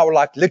miles. And then I will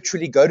like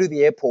literally go to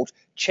the airport,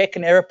 check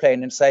an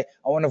airplane and say,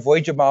 I want a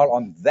Voyager mile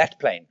on that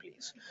plane,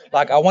 please.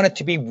 Like I want it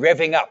to be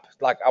revving up.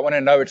 Like I want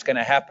to know it's going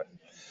to happen.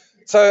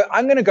 So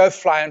I'm going to go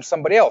fly on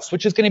somebody else,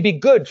 which is going to be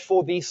good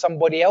for these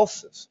somebody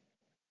else's.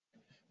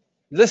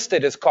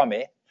 Listed as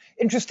Comair.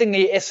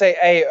 Interestingly,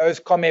 SAA owes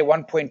Comair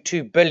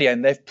 1.2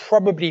 billion. They've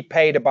probably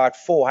paid about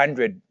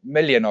 400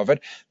 million of it.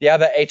 The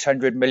other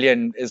 800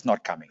 million is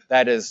not coming.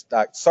 That is,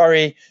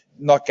 sorry,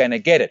 not going to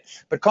get it.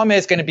 But Comair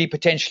is going to be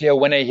potentially a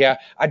winner here.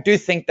 I do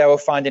think they will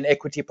find an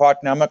equity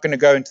partner. I'm not going to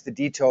go into the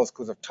details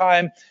because of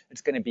time.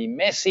 It's going to be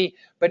messy.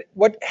 But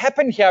what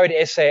happened here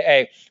at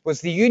SAA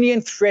was the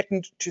union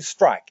threatened to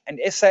strike, and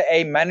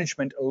SAA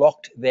management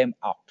locked them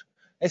out.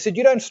 They said,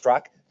 you don't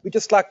strike. We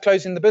just like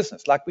closing the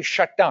business, like we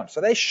shut down.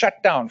 So they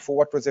shut down for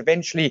what was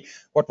eventually,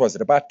 what was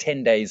it, about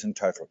 10 days in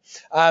total.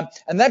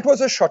 And that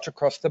was a shot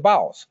across the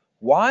bows.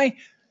 Why?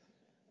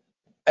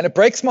 And it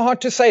breaks my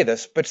heart to say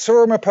this, but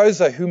Cyril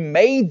Ramaphosa, who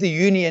made the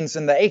unions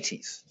in the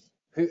 80s,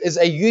 who is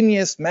a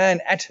unionist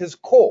man at his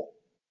core,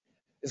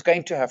 is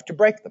going to have to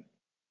break them.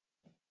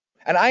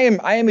 And I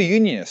am a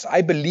unionist.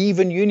 I believe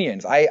in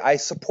unions. I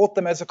support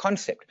them as a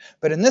concept.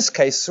 But in this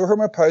case, Cyril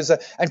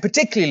Ramaphosa, and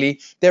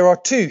particularly, there are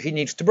 2 he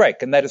needs to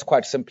break, and that is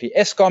quite simply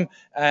Eskom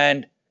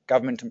and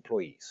government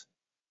employees.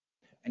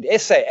 And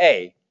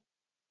SAA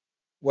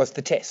was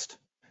the test.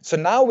 So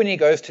now when he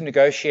goes to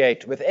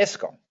negotiate with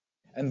Eskom,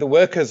 and the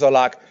workers are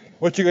like,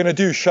 what are you going to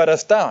do? Shut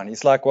us down.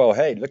 He's like, well,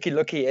 hey,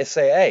 looky,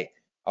 SAA,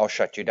 I'll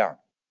shut you down.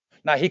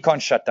 Now, he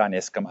can't shut down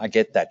Eskom. I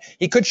get that.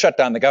 He could shut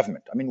down the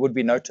government. I mean, would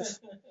we notice?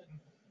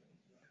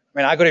 I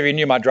mean, I got to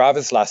renew my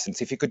driver's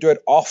license. If you could do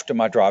it after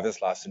my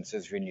driver's license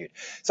is renewed.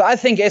 So I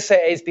think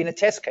SAA has been a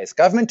test case.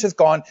 Government has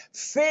gone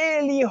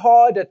fairly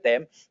hard at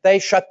them. They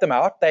shut them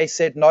out. They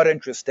said not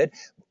interested.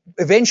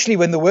 Eventually,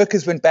 when the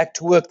workers went back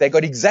to work, they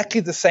got exactly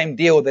the same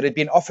deal that had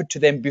been offered to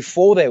them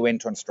before they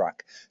went on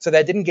strike. So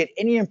they didn't get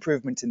any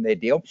improvement in their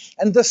deal.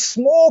 And the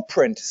small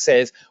print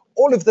says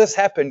all of this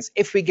happens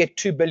if we get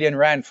 2 billion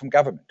rand from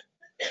government.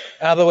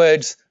 In other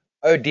words,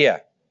 oh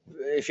dear.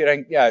 If you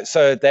don't,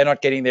 so they're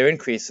not getting their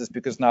increases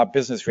because now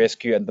business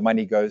rescue and the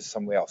money goes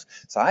somewhere else.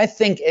 So I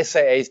think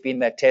SAA has been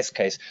that test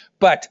case,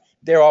 but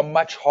there are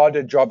much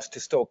harder jobs to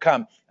still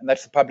come, and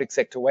that's the public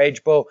sector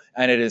wage bill,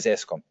 and it is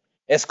Eskom.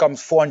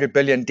 Eskom's 400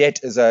 billion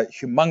debt is a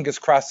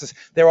humongous crisis.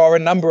 There are a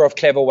number of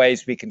clever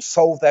ways we can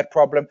solve that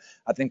problem.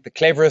 I think the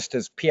cleverest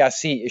is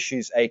PIC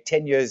issues a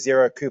 10-year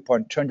zero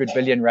coupon 200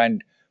 billion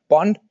rand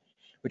bond,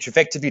 which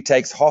effectively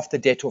takes half the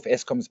debt off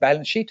Eskom's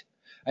balance sheet,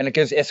 and it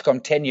gives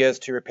Eskom 10 years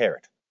to repair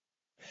it.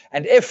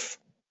 And if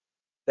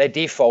they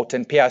default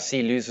and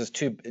PIC loses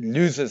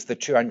the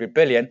 200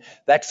 billion,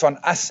 that's on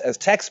us as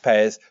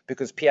taxpayers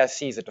because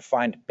PIC is a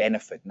defined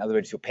benefit. In other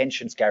words, your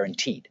pension's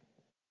guaranteed,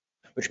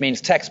 which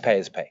means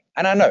taxpayers pay.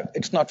 And I know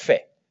it's not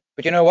fair,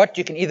 but you know what?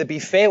 You can either be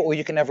fair or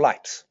you can have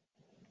lights.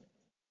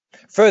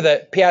 Further,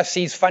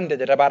 PIC's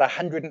funded at about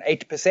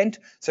 108%,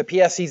 so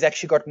PIC's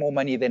actually got more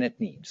money than it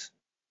needs.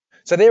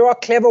 So there are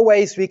clever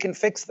ways we can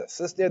fix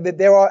this.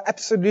 There are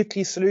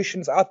absolutely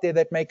solutions out there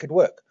that make it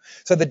work.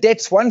 So the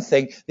debt's one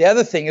thing. The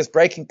other thing is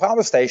breaking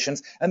power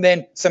stations and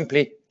then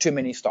simply too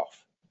many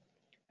staff.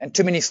 And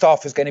too many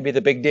staff is going to be the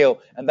big deal.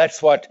 And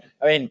that's what,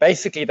 I mean,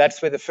 basically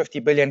that's where the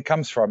 50 billion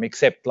comes from,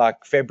 except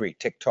like February,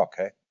 TikTok.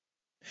 Eh?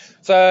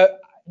 So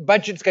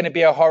budget's going to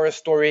be a horror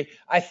story.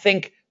 I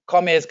think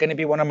Comair is going to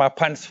be one of my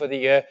punts for the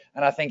year,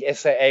 and I think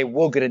SAA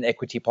will get an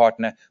equity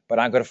partner, but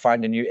I've got to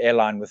find a new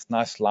airline with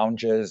nice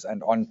lounges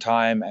and on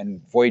time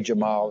and Voyager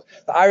miles.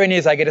 The irony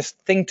is I get a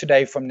thing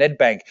today from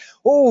Nedbank.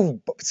 Oh,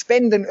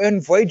 spend and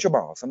earn Voyager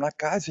miles. I'm like,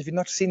 guys, have you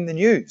not seen the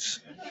news?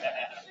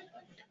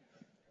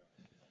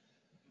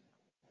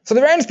 So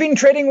the Rand's been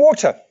treading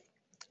water.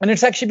 And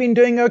it's actually been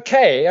doing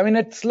okay. I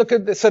mean, look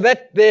at this. So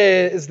that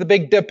there is the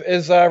big dip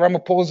is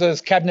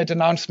Ramaphosa's cabinet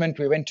announcement.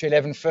 We went to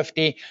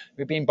 1150.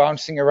 We've been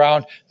bouncing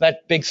around.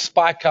 That big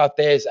spike out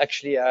there is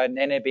actually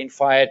Nene being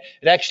fired.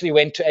 It actually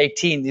went to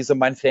 18. These are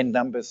month-end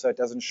numbers, so it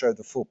doesn't show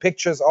the full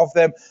pictures of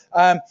them.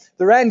 The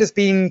Rand has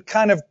been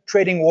kind of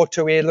treading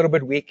water. We're a little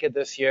bit weaker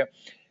this year.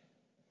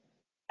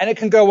 And it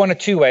can go one of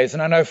two ways.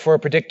 And I know for a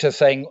predictor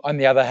saying, on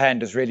the other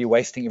hand, is really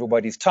wasting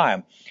everybody's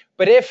time.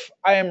 But if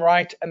I am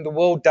right and the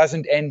world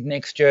doesn't end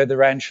next year, the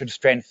Rand should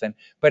strengthen.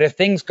 But if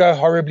things go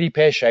horribly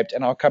pear-shaped,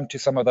 and I'll come to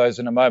some of those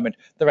in a moment,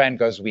 the Rand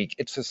goes weak.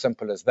 It's as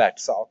simple as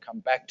that. So I'll come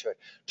back to it.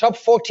 Top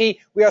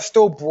 40, we are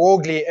still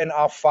broadly in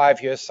our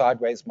 5-year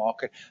sideways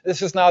market.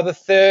 This is now the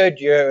 3rd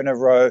year in a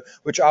row,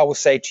 which I will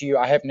say to you,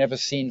 I have never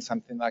seen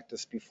something like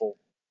this before.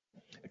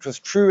 It was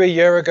true a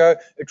year ago.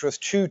 It was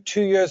true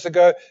 2 years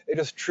ago. It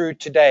is true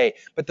today.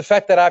 But the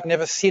fact that I've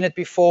never seen it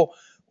before,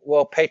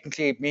 well,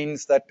 patently it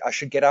means that I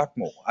should get out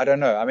more. I don't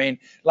know. I mean,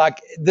 like,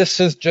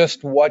 this is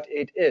just what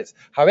it is.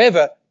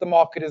 However, the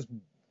market is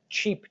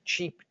cheap,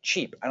 cheap,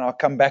 cheap. And I'll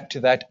come back to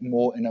that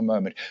more in a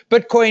moment.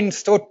 Bitcoin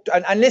still,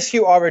 unless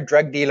you are a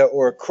drug dealer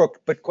or a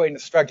crook, Bitcoin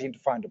is struggling to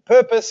find a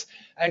purpose.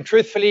 And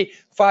truthfully,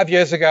 5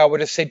 years ago, I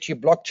would have said to you,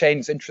 blockchain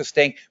is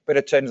interesting, but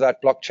it turns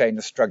out blockchain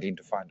is struggling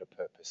to find a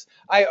purpose.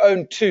 I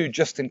own 2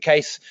 just in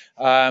case.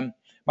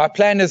 My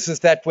plan is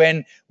that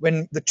when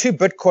the 2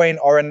 Bitcoin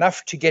are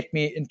enough to get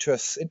me into a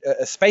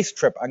space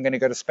trip, I'm going to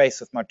go to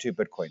space with my 2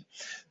 Bitcoin.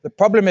 The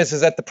problem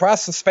is that the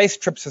price of space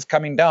trips is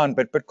coming down,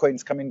 but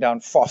Bitcoin's coming down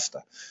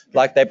faster.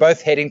 Like they're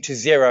both heading to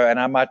 0, and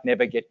I might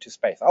never get to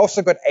space. I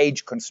also got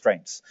age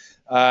constraints.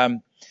 No,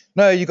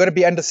 you've got to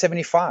be under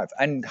 75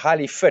 and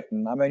highly fit,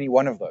 and I'm only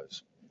one of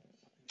those.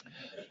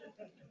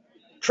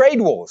 Trade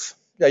wars.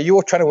 Yeah,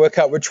 you're trying to work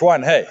out which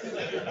one, hey?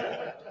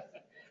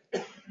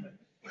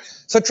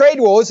 So trade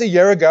wars a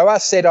year ago, I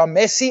said, are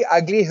messy,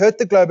 ugly, hurt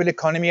the global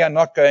economy, are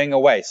not going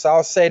away. So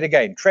I'll say it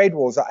again. Trade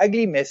wars are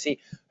ugly, messy,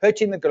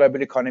 hurting the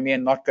global economy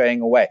and not going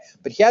away.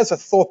 But here's a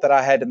thought that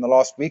I had in the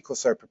last week or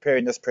so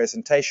preparing this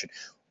presentation.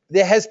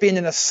 There has been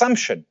an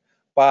assumption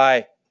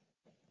by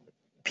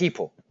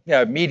people,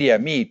 media,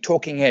 me,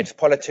 talking heads,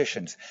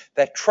 politicians,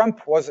 that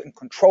Trump was in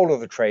control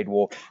of the trade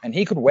war and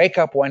he could wake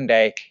up one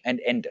day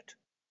and end it.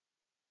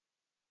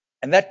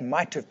 And that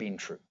might have been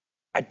true.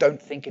 I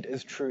don't think it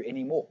is true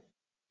anymore.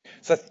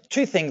 So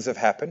 2 things have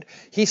happened.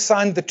 He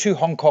signed the 2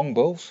 Hong Kong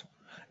bills,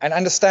 and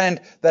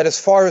understand that as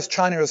far as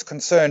China is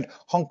concerned,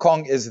 Hong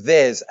Kong is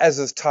theirs, as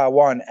is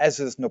Taiwan, as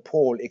is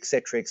Nepal,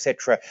 etc.,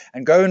 etc.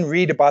 And go and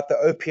read about the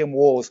Opium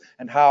Wars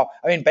and how,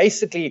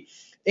 basically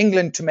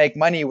England to make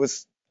money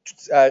was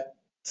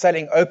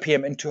selling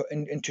opium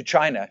into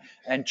China,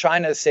 and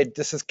China said,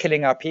 this is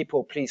killing our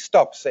people, please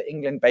stop. So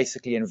England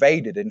basically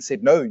invaded and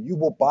said, no, you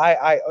will buy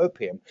our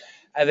opium.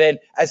 And then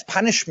as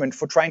punishment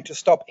for trying to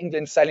stop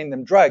England selling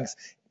them drugs,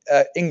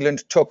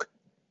 England took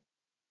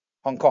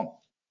Hong Kong.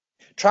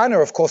 China,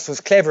 of course, was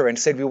clever and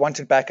said we want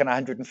it back in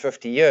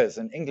 150 years.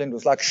 And England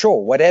was like,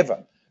 sure, whatever.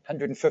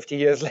 150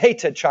 years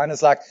later,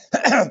 China's like,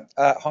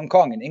 Hong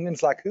Kong. And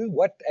England's like, who,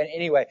 what? And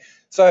anyway,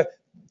 so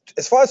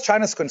as far as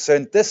China's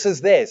concerned, this is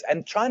theirs.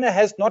 And China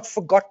has not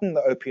forgotten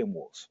the Opium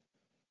Wars.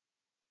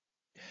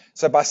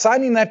 So by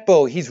signing that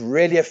bill, he's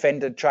really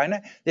offended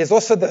China. There's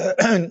also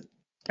the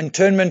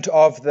internment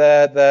of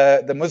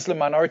the Muslim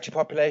minority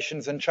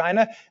populations in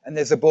China, and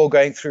there's a bill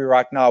going through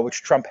right now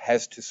which Trump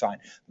has to sign.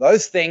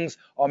 Those things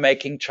are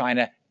making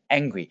China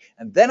angry.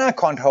 And then I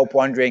can't help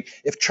wondering,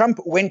 if Trump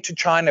went to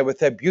China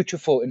with a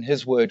beautiful, in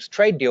his words,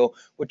 trade deal,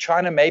 would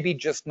China maybe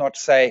just not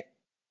say,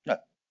 no,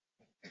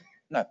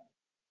 no.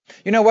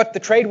 You know what? The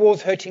trade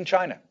war's hurting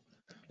China.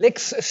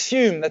 Let's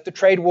assume that the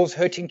trade war's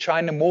hurting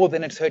China more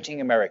than it's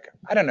hurting America.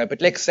 I don't know, but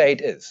let's say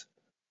it is.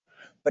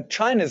 But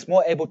China's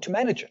more able to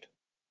manage it.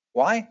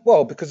 Why?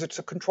 Well, because it's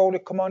a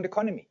controlled command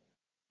economy.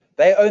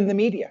 They own the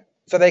media.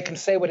 so they can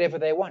say whatever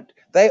they want.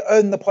 They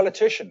own the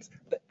politicians,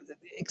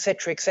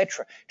 etc.,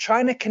 etc.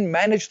 China can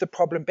manage the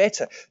problem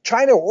better.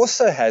 China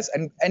also has,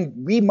 and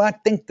we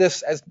might think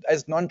this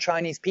as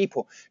non-Chinese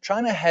people,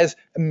 China has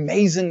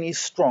amazingly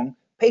strong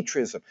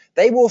patriotism.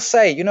 They will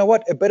say, you know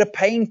what, a bit of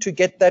pain to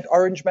get that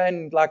orange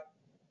man, like,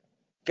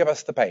 give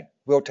us the pain.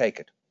 We'll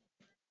take it.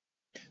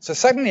 So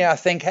suddenly I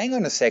think, hang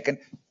on a second,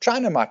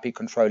 China might be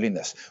controlling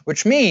this,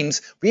 which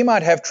means we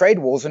might have trade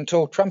wars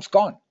until Trump's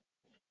gone.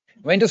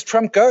 When does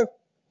Trump go?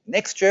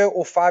 Next year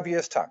or 5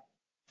 years' time?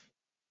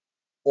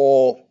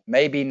 Or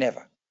maybe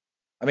never.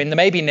 I mean, the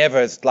maybe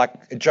never is like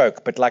a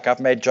joke, but like I've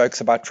made jokes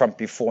about Trump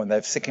before and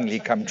they've sickeningly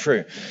come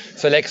true.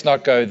 So let's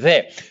not go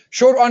there.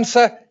 Short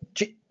answer,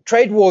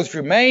 trade wars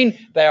remain.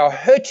 They are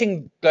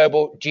hurting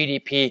global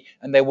GDP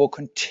and they will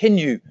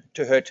continue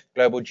to hurt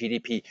global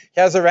GDP.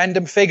 Here's a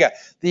random figure.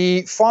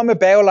 The farmer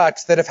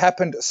bailouts that have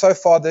happened so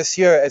far this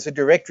year as a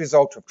direct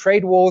result of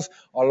trade wars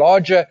are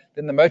larger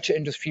than the motor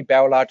industry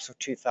bailouts of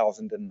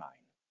 2009.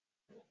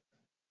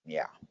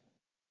 Yeah.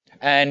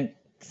 And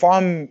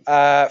farm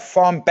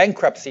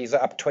bankruptcies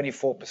are up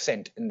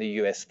 24% in the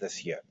US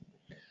this year.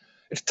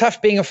 It's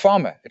tough being a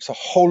farmer. It's a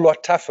whole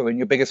lot tougher when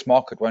your biggest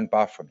market won't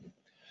buy from you.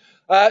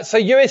 So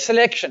US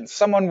elections,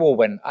 someone will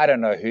win. I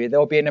don't know who.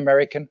 There'll be an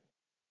American.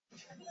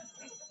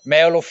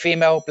 Male or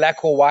female,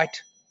 black or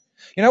white.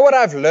 You know what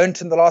I've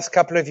learned in the last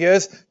couple of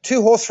years?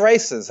 2-horse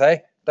races,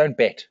 hey? Don't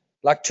bet.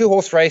 Like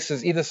 2-horse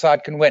races, either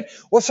side can win.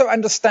 Also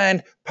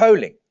understand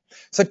polling.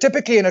 So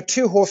typically in a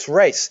 2-horse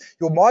race,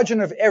 your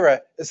margin of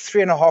error is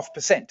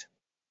 3.5%.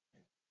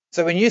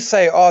 So when you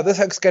say, oh, this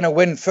is going to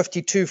win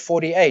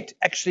 52-48,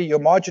 actually your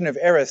margin of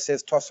error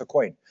says toss a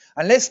coin.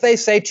 Unless they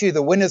say to you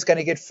the winner's going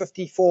to get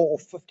 54 or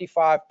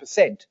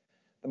 55%,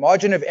 the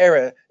margin of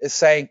error is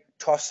saying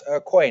toss a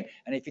coin.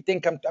 And if you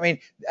think,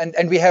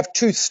 and we have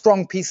 2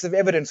 strong pieces of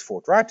evidence for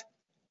it, right?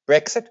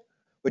 Brexit,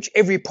 which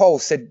every poll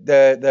said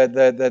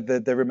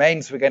the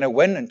Remains were going to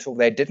win until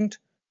they didn't.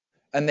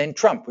 And then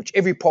Trump, which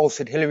every poll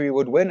said Hillary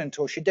would win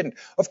until she didn't.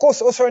 Of course,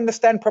 also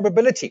understand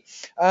probability.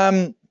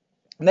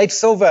 Nate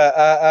Silver,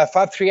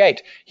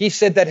 538, he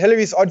said that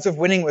Hillary's odds of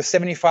winning were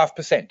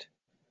 75%,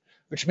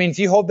 which means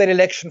you hold that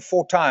election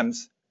 4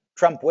 times,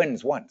 Trump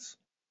wins once.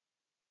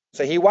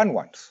 So he won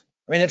once.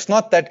 I mean, it's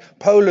not that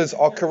pollers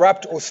are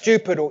corrupt or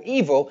stupid or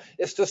evil.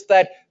 It's just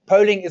that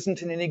polling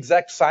isn't an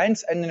exact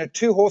science. And in a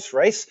 2-horse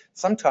race,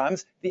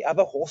 sometimes the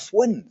other horse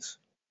wins.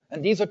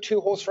 And these are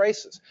 2-horse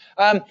races.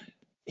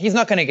 He's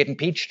not going to get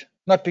impeached,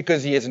 not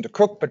because he isn't a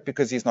crook, but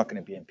because he's not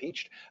going to be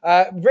impeached.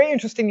 Very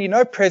interestingly,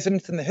 no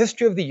president in the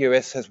history of the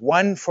US has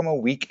won from a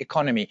weak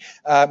economy.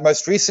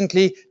 Most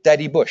recently,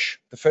 Daddy Bush,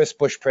 the first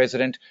Bush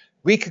president,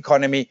 weak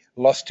economy,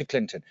 lost to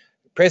Clinton.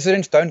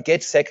 Presidents don't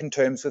get second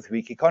terms with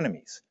weak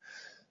economies.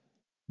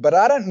 But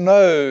I don't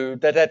know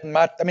that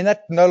might,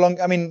 that no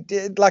longer,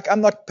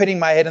 I'm not putting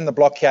my head in the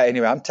block here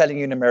anyway. I'm telling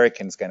you an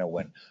American's going to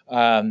win.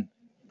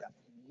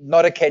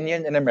 Not a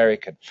Kenyan, an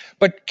American.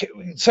 But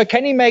so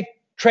can he make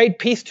trade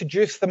peace to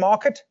juice the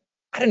market?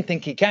 I don't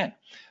think he can.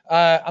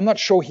 I'm not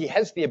sure he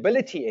has the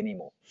ability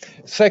anymore.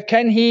 So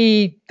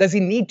does he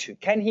need to?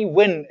 Can he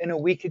win in a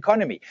weak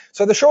economy?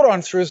 So the short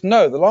answer is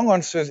no. The long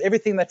answer is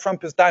everything that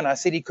Trump has done, I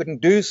said he couldn't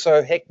do,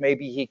 so heck,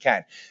 maybe he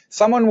can.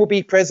 Someone will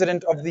be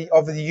president of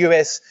the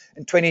US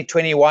in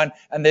 2021,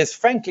 and there's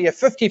frankly a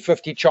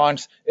 50-50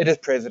 chance it is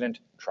President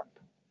Trump.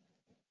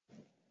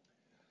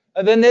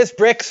 And then there's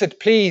Brexit,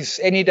 please,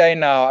 any day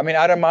now.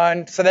 I don't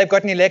mind. So they've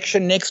got an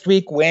election next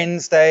week,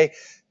 Wednesday.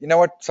 You know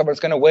what? Someone's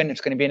going to win.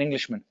 It's going to be an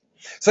Englishman.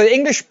 So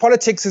English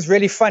politics is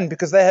really fun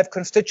because they have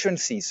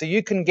constituencies. So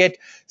you can get,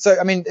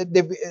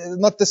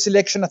 not this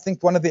election, I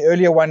think one of the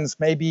earlier ones,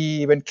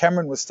 maybe when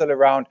Cameron was still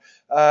around,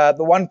 the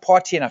one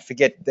party, and I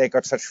forget, they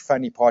got such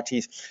funny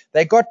parties,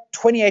 they got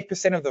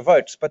 28% of the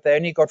votes, but they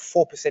only got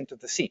 4% of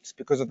the seats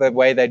because of the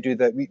way they do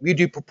we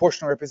do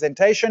proportional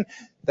representation,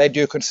 they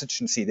do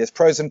constituency. There's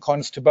pros and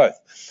cons to both.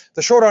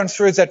 The short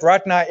answer is that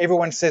right now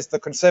everyone says the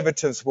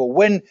Conservatives will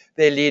win,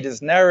 their lead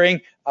is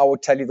narrowing. I will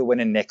tell you the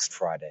winner next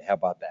Friday. How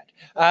about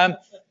that?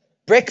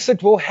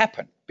 Brexit will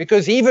happen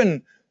because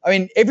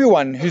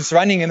everyone who's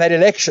running in that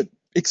election,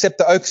 except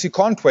the Oaks who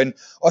can't win,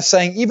 are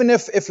saying even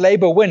if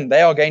Labour win,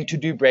 they are going to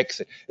do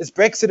Brexit. Is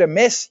Brexit a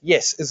mess?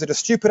 Yes. Is it a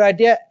stupid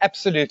idea?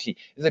 Absolutely.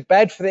 Is it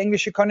bad for the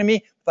English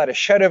economy? Without a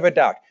shadow of a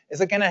doubt.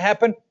 Is it going to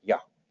happen?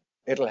 Yeah,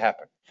 it'll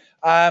happen.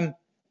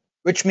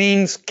 Which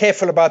means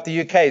careful about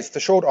the UK is the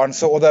short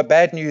answer, although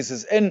bad news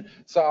is in.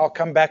 So I'll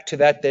come back to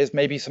that. There's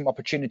maybe some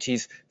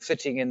opportunities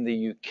sitting in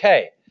the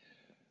UK.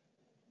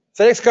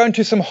 So let's go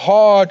into some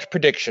hard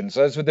predictions.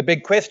 Those were the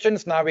big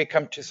questions. Now we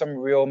come to some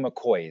real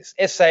McCoys.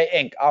 SA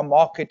Inc., our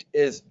market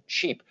is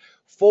cheap.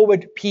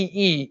 Forward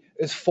PE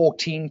is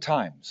 14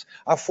 times.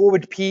 Our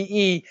forward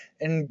PE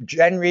in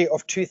January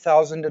of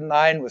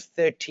 2009 was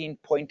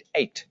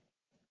 13.8.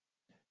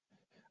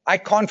 I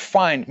can't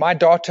find, my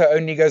data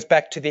only goes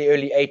back to the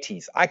early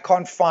 80s. I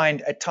can't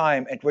find a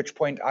time at which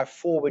point our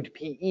forward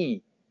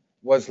PE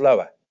was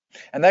lower.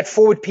 And that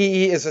forward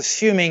PE is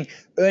assuming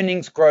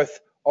earnings growth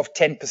of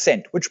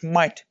 10%, which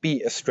might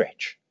be a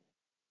stretch.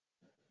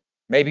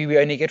 Maybe we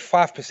only get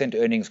 5%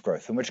 earnings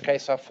growth, in which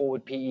case our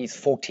forward PE is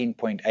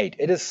 14.8.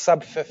 It is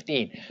sub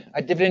 15.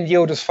 Our dividend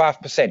yield is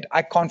 5%.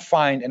 I can't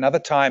find another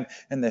time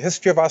in the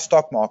history of our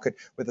stock market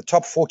where the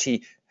top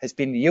 40 has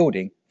been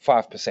yielding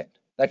 5%.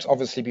 That's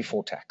obviously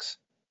before tax.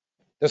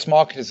 This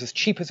market is as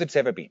cheap as it's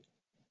ever been.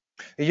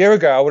 A year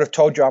ago, I would have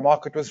told you our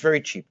market was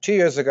very cheap. 2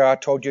 years ago, I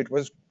told you it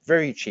was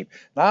very cheap.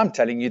 Now I'm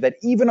telling you that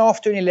even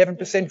after an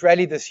 11%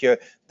 rally this year,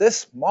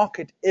 this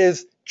market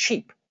is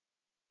cheap.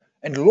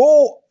 And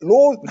law, I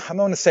don't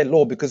want to say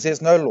law because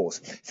there's no laws.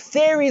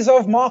 Theories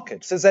of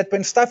markets is that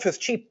when stuff is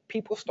cheap,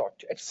 people start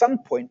to, at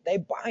some point, they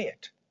buy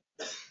it.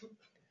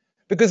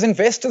 Because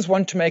investors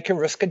want to make a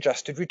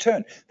risk-adjusted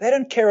return. They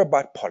don't care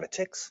about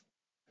politics.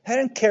 They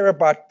don't care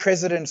about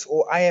presidents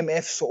or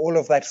IMFs or all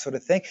of that sort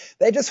of thing.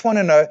 They just want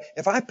to know,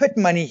 if I put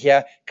money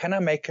here, can I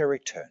make a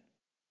return?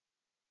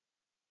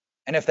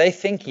 And if they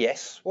think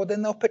yes, well,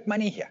 then they'll put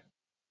money here.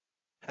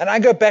 And I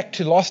go back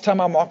to last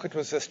time our market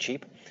was this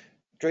cheap.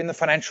 During the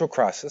financial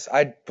crisis,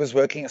 I was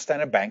working at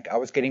Standard Bank. I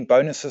was getting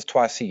bonuses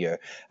twice a year.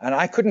 And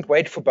I couldn't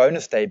wait for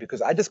bonus day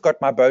because I just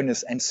got my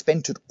bonus and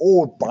spent it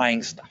all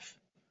buying stuff.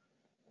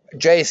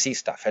 JSE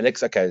stuff,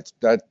 Alex. Okay,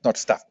 not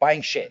stuff,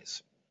 buying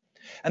shares.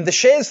 And the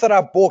shares that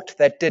I bought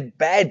that did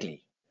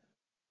badly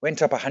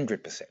went up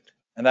 100%.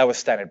 And that was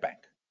Standard Bank.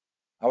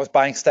 I was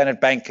buying Standard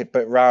Bank at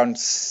around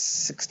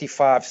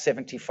 65,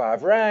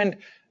 75 Rand.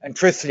 And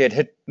truthfully, it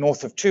hit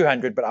north of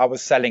 200, but I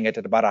was selling it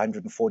at about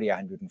 140,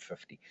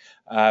 150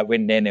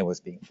 when Nene was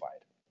being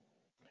fired.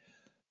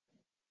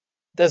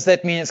 Does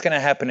that mean it's going to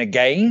happen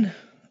again?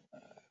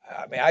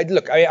 I mean,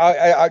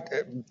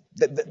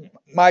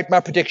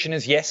 my prediction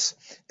is yes,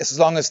 as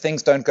long as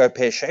things don't go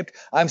pear-shaped.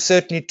 I'm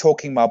certainly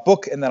talking my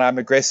book and that I'm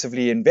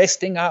aggressively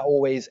investing. I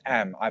always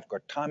am. I've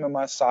got time on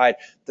my side.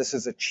 This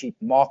is a cheap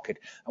market.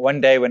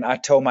 One day when I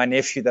tell my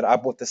nephew that I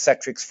bought the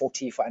Satrix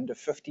 40 for under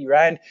 50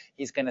 Rand,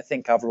 he's going to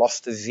think I've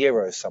lost a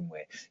zero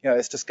somewhere. You know,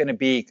 it's just going to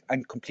be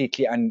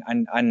completely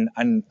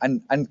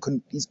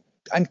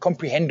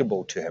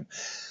incomprehensible to him.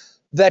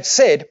 That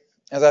said,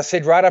 as I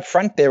said right up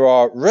front, there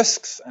are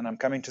risks, and I'm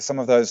coming to some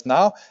of those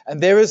now,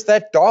 and there is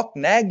that dark,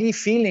 naggly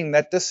feeling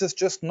that this is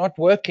just not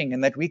working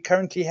and that we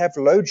currently have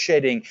load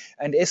shedding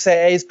and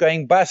SAA is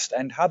going bust,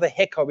 and how the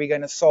heck are we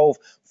going to solve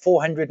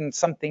 400 and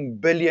something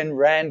billion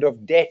Rand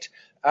of debt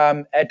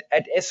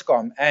at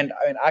Eskom? And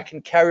I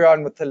can carry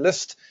on with the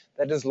list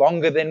that is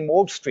longer than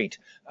Wall Street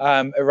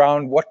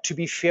around what to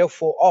be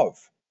fearful of.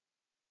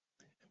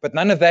 But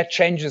none of that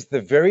changes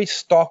the very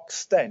stark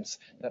stance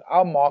that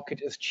our market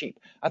is cheap.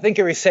 I think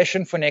a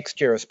recession for next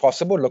year is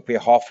possible. Look, we're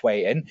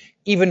halfway in.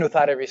 Even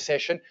without a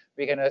recession,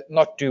 we're going to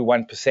not do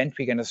 1%.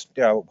 We're going to,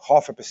 0.5%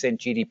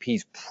 GDP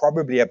is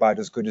probably about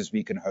as good as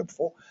we can hope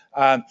for.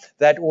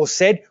 That all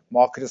said,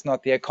 market is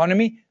not the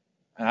economy.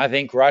 And I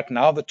think right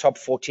now the top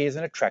 40 is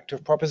an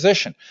attractive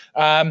proposition.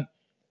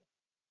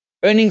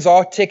 Earnings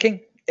are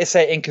ticking. SA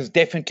Inc. is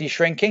definitely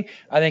shrinking.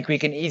 I think we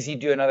can easily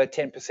do another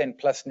 10%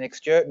 plus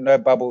next year. No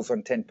bubbles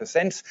on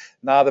 10%.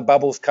 Now the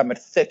bubbles come at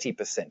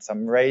 30%. So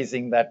I'm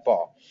raising that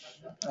bar.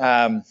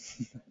 And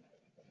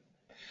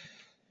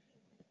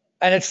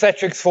it's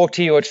Satrix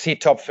 40 or it's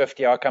top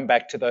 50. I'll come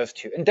back to those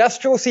two.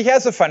 Industrial, see,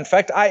 here's a fun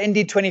fact.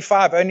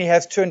 IND25 only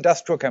has 2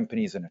 industrial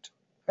companies in it.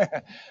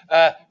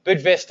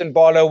 Bidvest and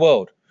Barlow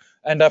World.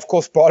 And of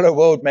course, Barlow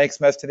World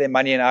makes most of their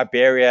money in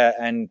Iberia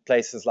and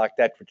places like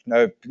that, which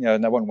no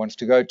one wants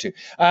to go to.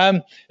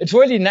 It's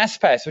really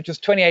Naspers, which is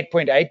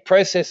 28.8,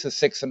 Process is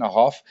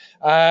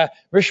 6.5.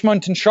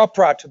 Richmond and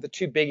Shoprite are the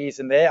 2 biggies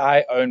in there.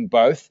 I own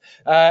both.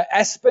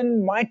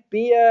 Aspen might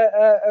be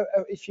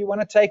if you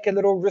want to take a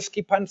little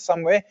risky punt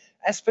somewhere.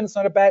 Aspen's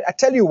not a bad. I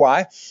tell you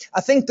why.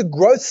 I think the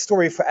growth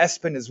story for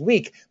Aspen is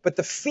weak, but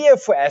the fear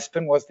for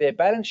Aspen was their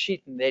balance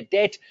sheet and their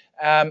debt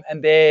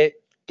and their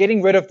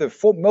getting rid of the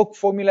milk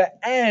formula,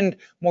 and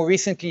more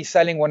recently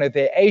selling one of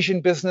their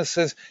Asian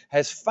businesses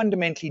has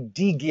fundamentally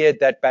de-geared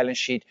that balance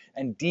sheet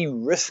and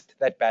de-risked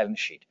that balance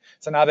sheet.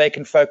 So now they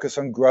can focus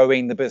on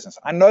growing the business.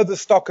 I know the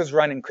stock has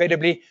run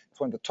incredibly. It's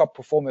one of the top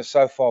performers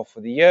so far for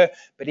the year,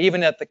 but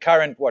even at the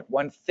current,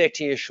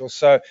 130-ish or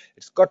so,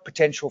 it's got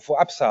potential for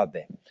upside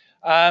there.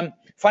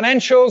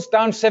 Financials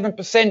down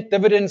 7%,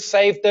 dividends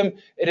saved them.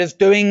 It is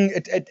doing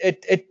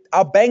it.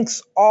 Our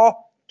banks are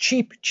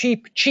cheap.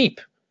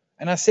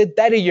 And I said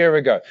that a year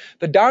ago.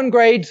 The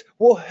downgrades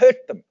will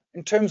hurt them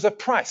in terms of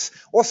price.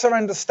 Also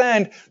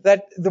understand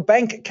that the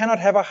bank cannot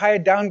have a higher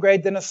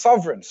downgrade than a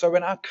sovereign. So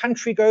when our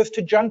country goes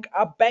to junk,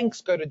 our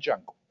banks go to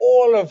junk,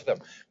 all of them.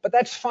 But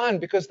that's fine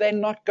because they're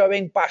not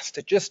going bust.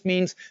 It just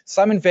means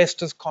some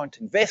investors can't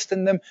invest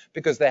in them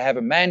because they have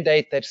a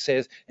mandate that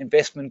says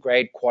investment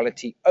grade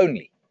quality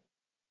only.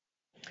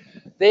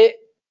 Their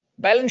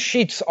balance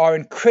sheets are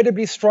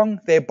incredibly strong.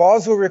 Their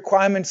Basel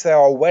requirements, they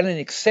are well in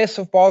excess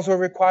of Basel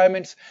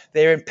requirements.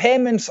 Their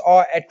impairments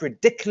are at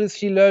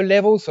ridiculously low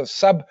levels of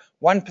sub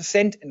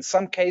 1%, in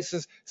some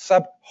cases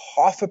sub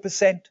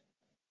 0.5%.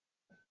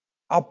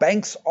 Our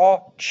banks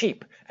are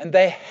cheap, and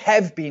they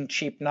have been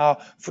cheap now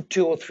for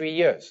 2 or 3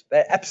 years.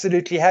 They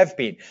absolutely have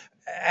been.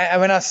 And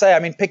when I say, I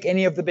mean, pick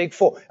any of the big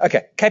 4.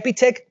 Okay,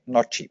 Capitec,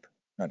 not cheap.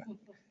 No,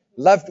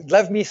 no.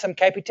 Love me some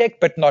Capitec,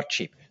 but not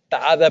cheap. The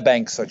other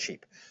banks are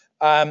cheap.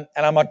 And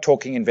I'm not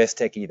talking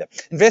Investec either.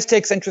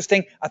 Investec's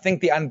interesting. I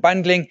think the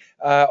unbundling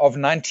of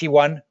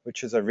 91,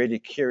 which is a really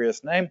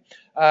curious name,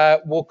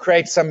 will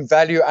create some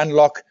value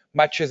unlock,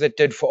 much as it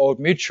did for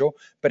Old Mutual.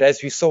 But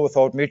as we saw with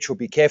Old Mutual,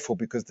 be careful,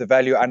 because the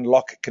value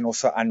unlock can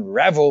also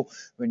unravel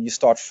when you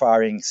start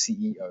firing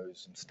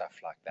CEOs and stuff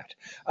like that.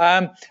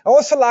 I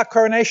also like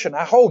Coronation.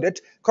 I hold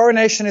it.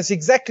 Coronation is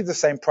exactly the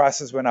same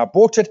price as when I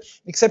bought it,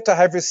 except I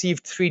have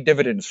received 3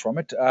 dividends from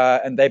it,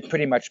 and they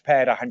pretty much pay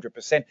at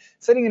 100%,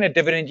 sitting in a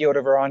dividend yield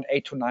of around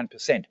 8 or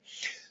 9%.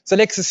 So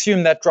let's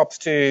assume that drops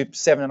to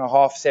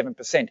 7.5%,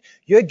 7%.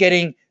 You're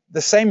getting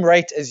the same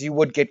rate as you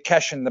would get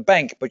cash in the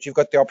bank, but you've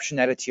got the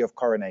optionality of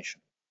Coronation.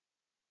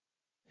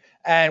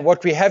 And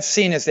what we have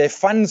seen is their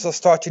funds are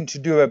starting to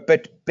do a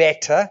bit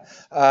better,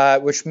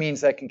 which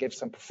means they can get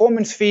some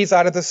performance fees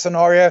out of this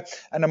scenario.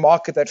 And a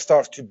market that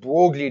starts to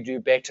broadly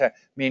do better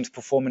means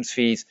performance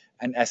fees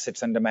and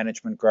assets under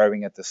management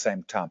growing at the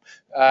same time.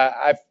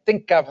 I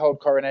think I've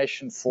held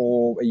Coronation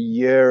for a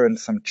year and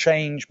some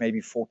change, maybe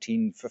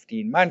 14,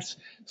 15 months.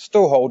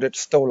 Still hold it,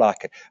 still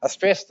like it. I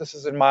stress this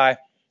is in my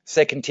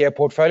second tier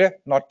portfolio,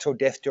 not till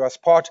death do us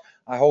part.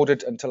 I hold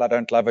it until I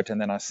don't love it, and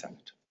then I sell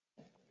it.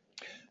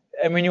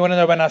 And when you want to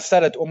know when I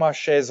sell it, all my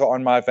shares are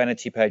on my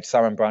vanity page,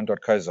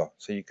 simonbrown.co.za,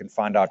 so you can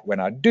find out when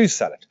I do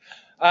sell it.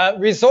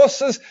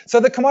 Resources, so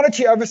the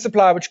commodity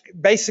oversupply, which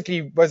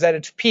basically was at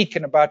its peak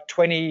in about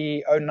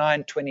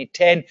 2009,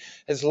 2010,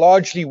 has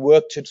largely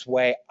worked its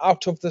way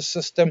out of the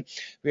system.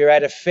 We're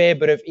at a fair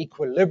bit of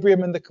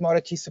equilibrium in the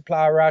commodity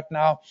supply right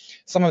now.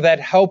 Some of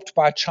that helped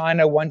by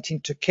China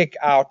wanting to kick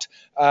out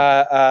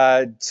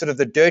sort of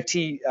the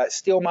dirty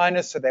steel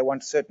miners, so they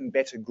want certain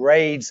better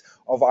grades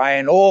of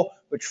iron ore,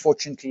 which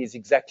fortunately is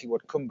exactly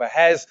what Kumba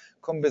has.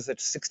 Kumba's at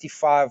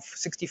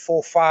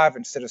 64.5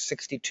 instead of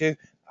 62.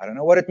 I don't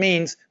know what it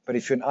means, but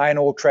if you're an iron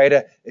ore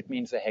trader, it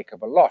means a heck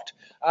of a lot.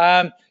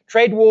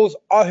 Trade wars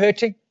are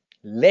hurting,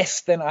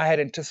 less than I had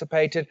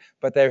anticipated,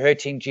 but they're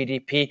hurting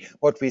GDP.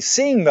 What we're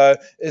seeing, though,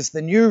 is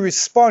the new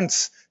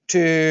response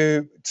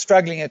to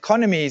struggling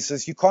economies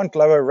is you can't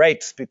lower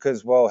rates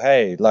because, well,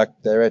 hey,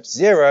 like they're at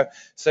zero,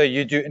 so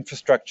you do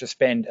infrastructure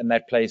spend, and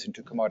that plays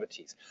into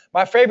commodities.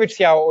 My favorites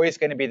here are always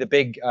going to be the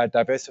big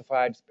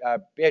diversified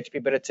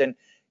BHP Billiton,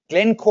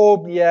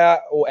 Glencore, yeah,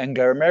 or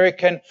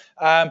Anglo-American.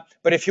 But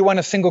if you want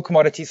a single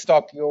commodity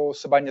stock, your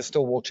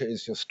Sibanye-Stillwater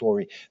is your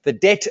story. The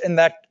debt in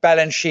that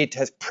balance sheet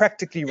has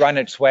practically run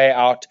its way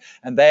out,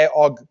 and they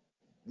are,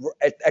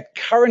 at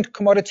current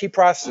commodity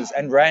prices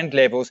and rand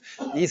levels,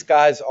 these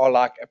guys are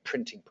like a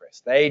printing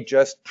press. They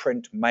just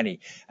print money.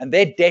 And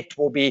their debt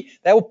will be,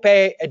 they will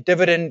pay a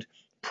dividend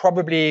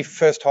probably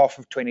first half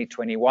of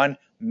 2021,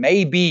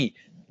 maybe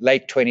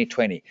late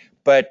 2020.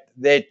 But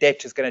their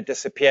debt is going to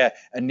disappear.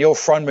 And Neil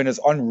Froneman is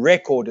on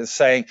record as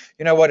saying,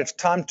 you know what, it's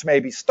time to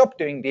maybe stop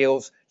doing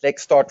deals.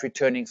 Let's start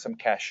returning some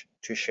cash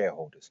to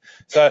shareholders.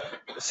 So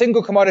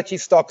single commodity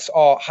stocks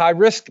are high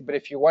risk, but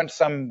if you want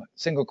some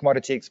single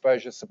commodity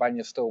exposure,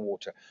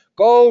 Sibanye-Stillwater.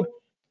 Gold,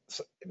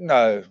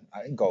 no,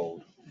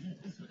 gold.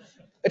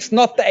 It's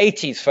not the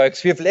 80s,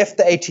 folks. We've left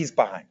the 80s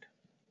behind.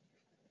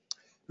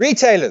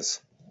 Retailers.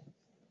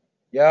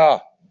 Yeah,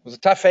 it was a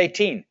tough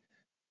 18.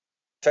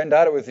 Turned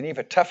out it was an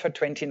even tougher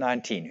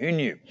 2019. Who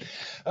knew?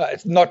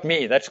 It's not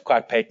me. That's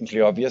quite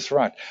patently obvious,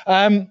 right?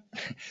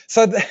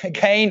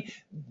 Again,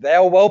 they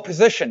are well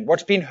positioned.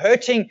 What's been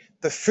hurting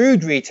the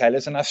food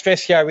retailers, and I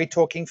stress here, we're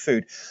talking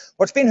food.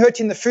 What's been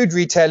hurting the food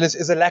retailers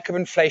is a lack of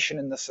inflation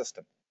in the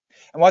system.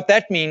 And what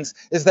that means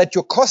is that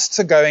your costs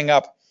are going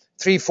up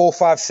 3, 4,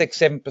 5, 6,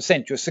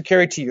 7%. Your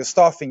security, your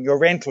staffing, your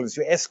rentals,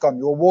 your Eskom,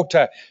 your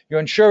water, your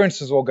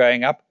insurance is all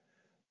going up,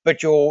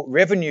 but your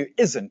revenue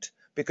isn't.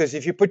 Because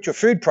if you put your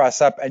food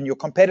price up and your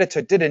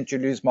competitor didn't, you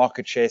lose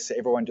market share, so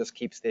everyone just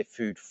keeps their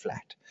food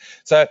flat.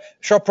 So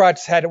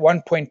ShopRite's had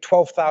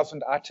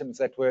 1,12,000 items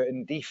that were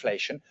in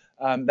deflation.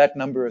 That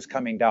number is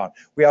coming down.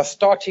 We are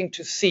starting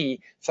to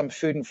see some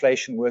food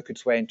inflation work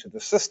its way into the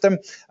system,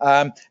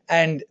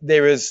 and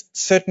there is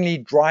certainly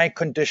dry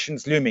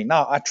conditions looming.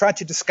 Now, I tried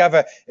to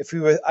discover if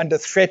we were under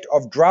threat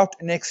of drought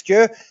next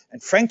year,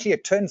 and frankly,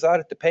 it turns out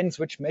it depends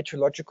which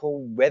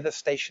meteorological weather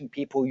station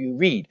people you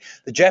read.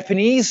 The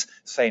Japanese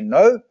say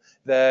no,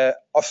 the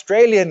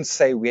Australians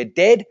say we're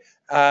dead,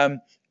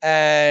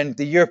 and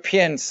the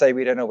Europeans say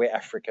we don't know where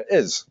Africa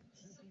is.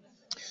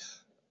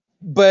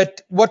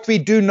 But what we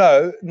do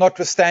know,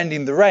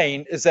 notwithstanding the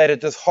rain, is that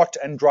it is hot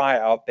and dry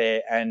out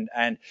there.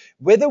 And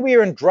whether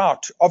we're in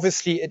drought,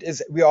 obviously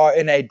we are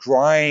in a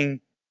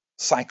drying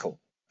cycle.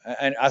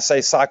 And I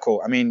say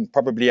cycle, I mean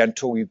probably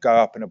until we go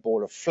up in a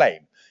ball of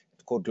flame.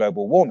 It's called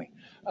global warming.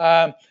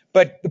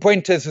 But the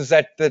point is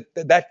that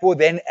that will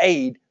then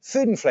aid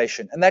food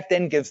inflation, and that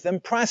then gives them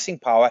pricing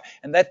power,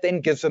 and that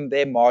then gives them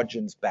their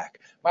margins back.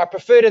 My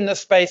preferred in this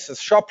space is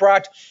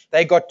ShopRite.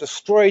 They got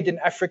destroyed in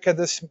Africa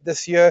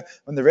this year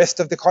and the rest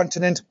of the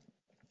continent.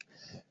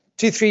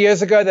 2-3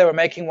 years ago, they were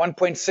making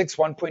 1.6,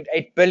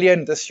 1.8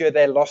 billion. This year,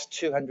 they lost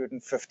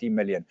 250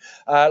 million.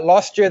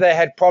 Last year, they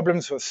had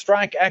problems with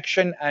strike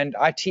action and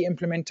IT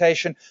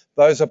implementation.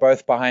 Those are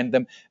both behind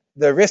them.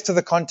 The rest of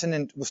the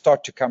continent will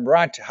start to come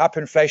right.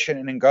 Hyperinflation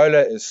in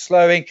Angola is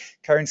slowing.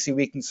 Currency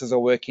weaknesses are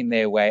working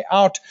their way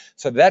out.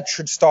 So that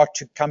should start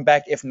to come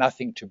back, if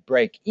nothing, to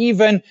break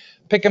even.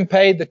 Pick and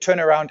Pay, the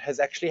turnaround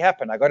has actually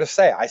happened. I got to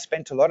say, I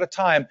spent a lot of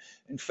time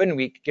in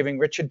FinWeek giving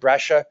Richard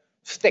Brasher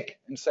stick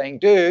and saying,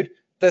 dude,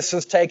 this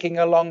is taking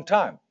a long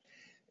time.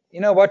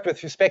 You know what,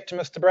 with respect to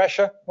Mr.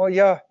 Brasher? Well,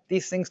 yeah,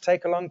 these things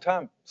take a long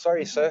time.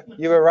 Sorry, sir.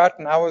 You were right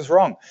and I was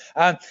wrong.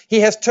 He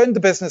has turned the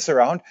business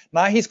around.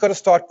 Now he's got to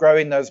start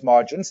growing those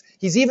margins.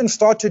 He's even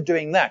started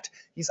doing that.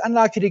 He's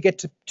unlikely to get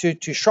to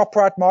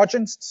ShopRite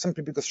margins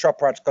simply because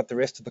ShopRite's got the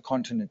rest of the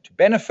continent to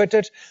benefit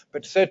it.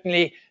 But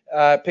certainly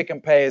Pick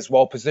and Pay is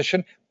well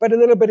positioned, but a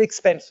little bit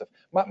expensive.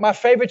 My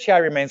favorite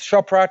here remains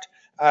ShopRite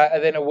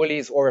and then a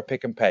Woolies or a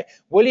Pick and Pay.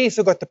 Woolies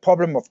have got the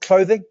problem of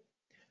clothing,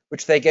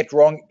 which they get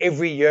wrong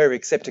every year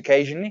except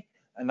occasionally.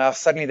 And now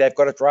suddenly they've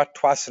got it right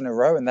twice in a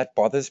row, and that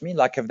bothers me.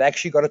 Like, have they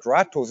actually got it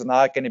right, or is it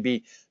now going to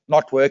be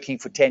not working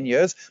for 10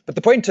 years? But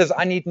the point is,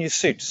 I need new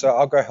suits, so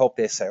I'll go help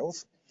their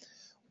sales.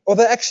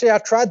 Although actually I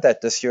tried that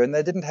this year, and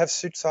they didn't have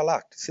suits I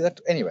liked. See that?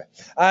 Anyway.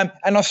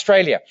 And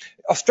Australia.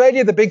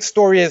 Australia, the big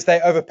story is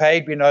they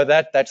overpaid. We know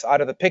that. That's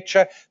out of the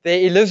picture. Their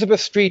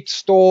Elizabeth Street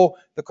store,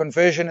 the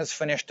conversion is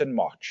finished in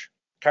March.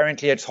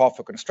 Currently, it's half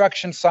a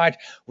construction site.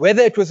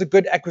 Whether it was a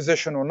good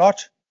acquisition or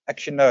not,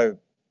 actually, no,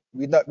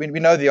 we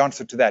know the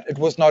answer to that. It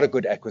was not a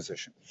good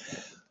acquisition.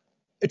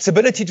 Its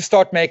ability to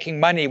start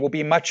making money will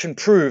be much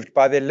improved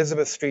by the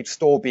Elizabeth Street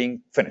store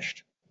being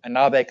finished. And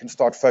now they can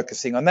start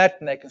focusing on that,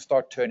 and they can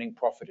start turning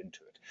profit into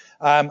it.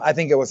 I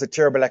think it was a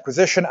terrible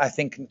acquisition. I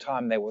think in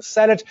time they will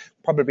sell it.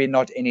 Probably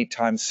not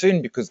anytime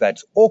soon because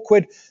that's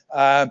awkward,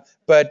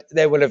 but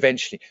they will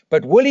eventually.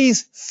 But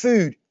Woolies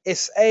Food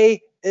SA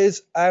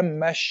is a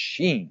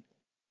machine.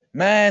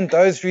 Man,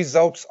 those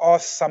results are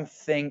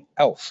something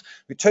else.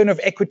 Return of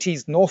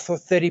equities north of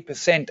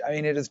 30%. I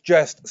mean, it is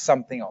just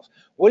something else.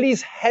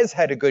 Woolies has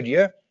had a good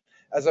year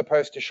as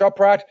opposed to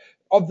ShopRite.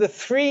 Of the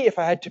three, if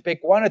I had to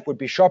pick one, it would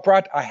be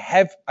ShopRite.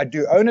 I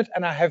do own it,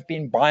 and I have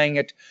been buying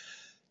it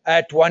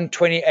at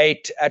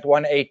 128, at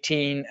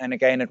 118, and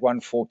again at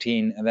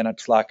 114. And then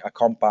it's like I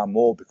can't buy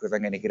more because I'm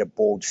going to get a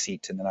board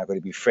seat, and then I've got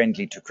to be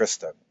friendly to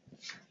Christo.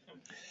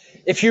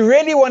 If you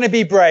really want to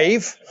be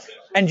brave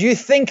and you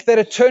think that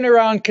a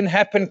turnaround can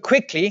happen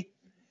quickly,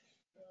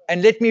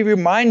 and let me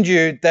remind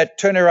you that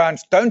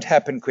turnarounds don't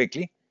happen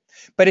quickly,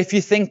 but if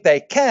you think they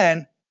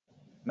can,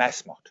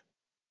 Massmart.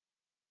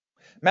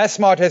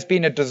 Massmart has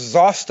been a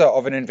disaster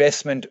of an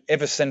investment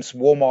ever since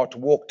Walmart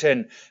walked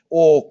in,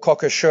 or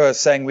cockasure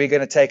saying we're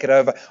going to take it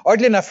over.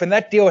 Oddly enough, when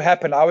that deal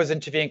happened, I was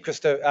interviewing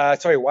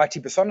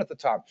Whitey Basson at the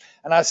time,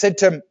 and I said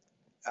to him,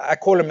 I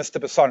call him Mr.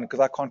 Basson because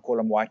I can't call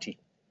him Whitey.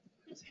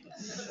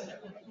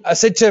 I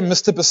said to him,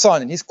 Mr.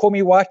 Basson, and he's called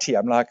me Whitey.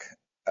 I'm like,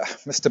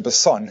 Mr.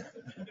 Basson.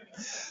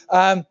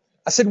 I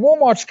said,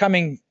 Walmart's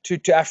coming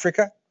to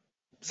Africa,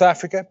 South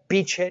Africa,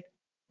 beachhead.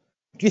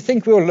 Do you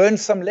think we'll learn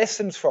some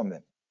lessons from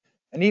them?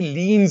 And he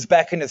leans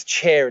back in his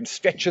chair and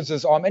stretches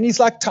his arm. And he's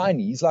like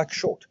tiny, he's like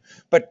short,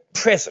 but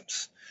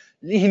presence.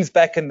 Leans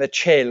back in the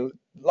chair,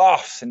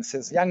 laughs and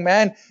says, young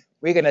man,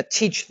 we're going to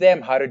teach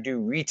them how to do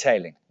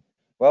retailing.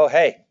 Well,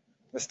 hey,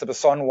 Mr.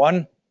 Basson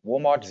 1,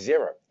 Walmart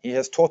 0. He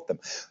has taught them.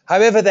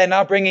 However, they're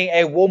now bringing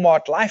a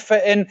Walmart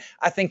lifer in.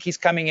 I think he's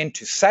coming in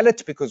to sell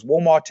it because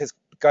Walmart has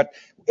got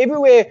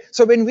everywhere.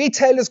 So when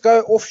retailers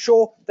go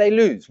offshore, they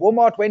lose.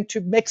 Walmart went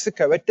to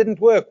Mexico. It didn't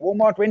work.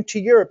 Walmart went to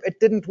Europe. It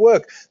didn't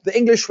work. The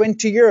English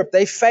went to Europe.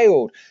 They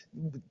failed.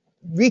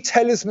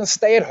 Retailers must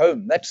stay at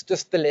home. That's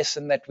just the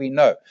lesson that we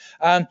know.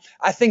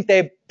 I think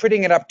they're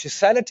putting it up to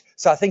sell it.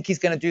 So I think he's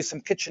going to do some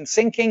kitchen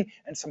sinking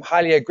and some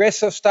highly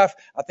aggressive stuff.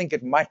 I think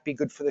it might be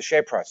good for the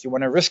share price. You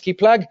want a risky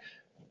plug?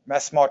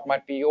 Massmart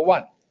might be your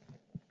one.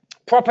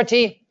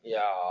 Property?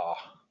 Yeah.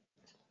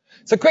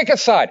 So quick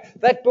aside,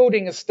 that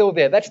building is still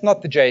there. That's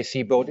not the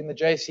JSE building. The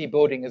JSE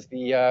building is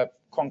the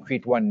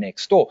concrete one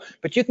next door.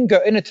 But you can go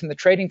in it and the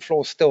trading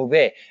floor is still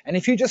there. And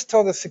if you just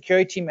tell the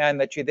security man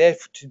that you're there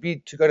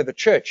to go to the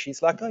church,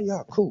 he's like, oh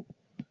yeah, cool.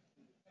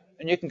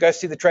 And you can go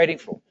see the trading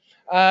floor.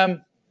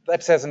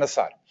 That's as an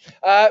aside.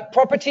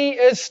 Property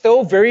is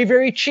still very,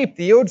 very cheap.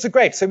 The yields are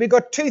great. So we've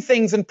got two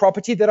things in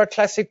property that are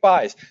classic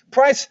buys.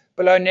 Price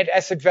below net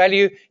asset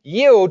value,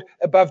 yield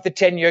above the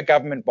 10-year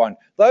government bond.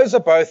 Those are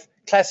both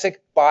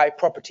classic buy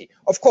property.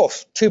 Of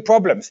course, two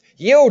problems.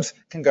 Yields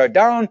can go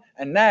down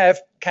and NAV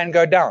can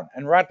go down.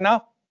 And right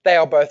now, they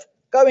are both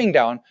going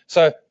down.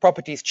 So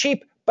property is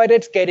cheap, but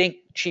it's getting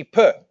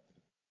cheaper.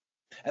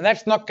 And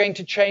that's not going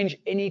to change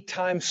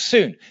anytime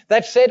soon.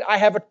 That said, I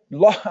have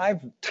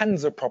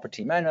tons of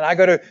property, man.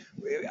 And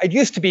it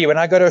used to be when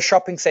I go to a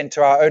shopping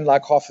center, I own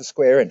like half a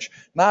square inch.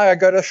 Now I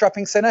go to a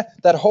shopping center,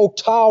 that whole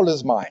tile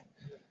is mine.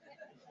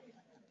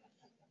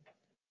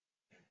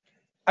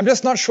 I'm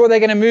just not sure they're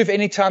going to move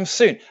anytime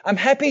soon. I'm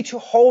happy to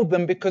hold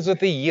them because of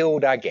the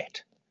yield I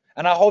get.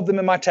 And I hold them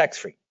in my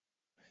tax-free.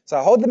 So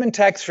I hold them in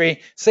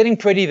tax-free, sitting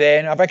pretty there,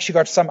 and I've actually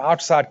got some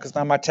outside because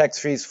now my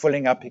tax-free is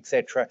filling up,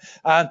 etc.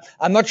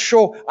 I'm not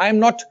sure. I'm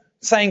not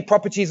saying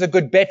property is a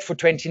good bet for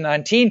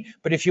 2019,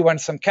 but if you want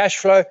some cash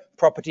flow,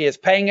 property is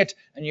paying it,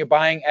 and you're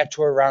buying at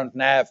or around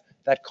NAV,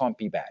 that can't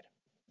be bad.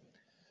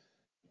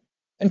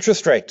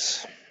 Interest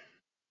rates.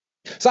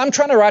 So I'm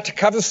trying to write a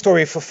cover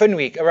story for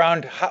FinWeek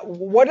around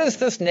what is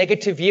this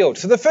negative yield?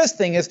 So the first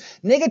thing is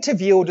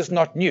negative yield is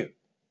not new,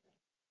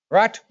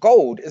 right?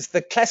 Gold is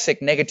the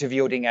classic negative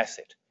yielding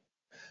asset.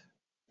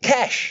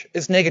 Cash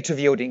is negative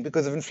yielding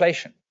because of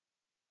inflation.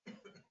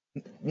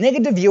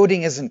 Negative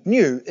yielding isn't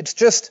new.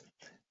 It's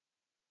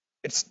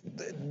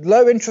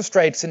low interest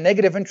rates and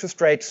negative interest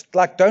rates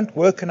don't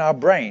work in our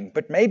brain,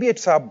 but maybe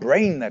it's our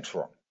brain that's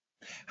wrong.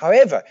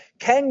 However,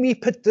 can we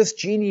put this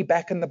genie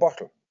back in the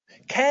bottle?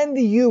 Can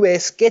the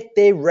US get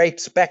their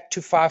rates back to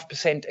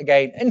 5%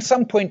 again in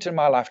some point in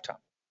my lifetime?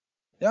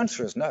 The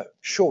answer is no,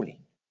 surely.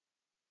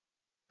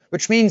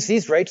 Which means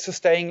these rates are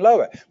staying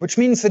lower, which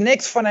means the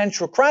next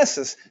financial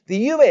crisis, the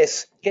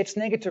US gets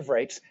negative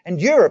rates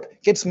and Europe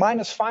gets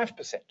minus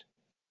 5%.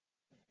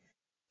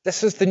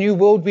 This is the new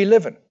world we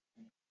live in.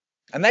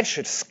 And that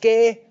should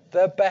scare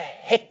the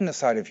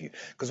beheckness out of you.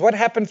 Because what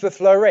happens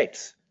with low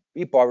rates?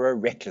 We borrow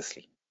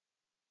recklessly.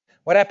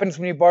 What happens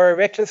when we borrow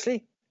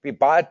recklessly? We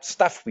buy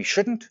stuff we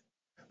shouldn't.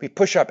 We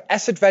push up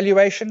asset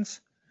valuations.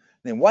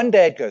 And then one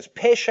day it goes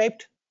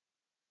pear-shaped.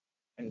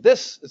 And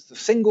this is the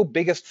single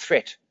biggest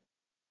threat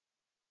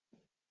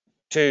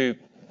to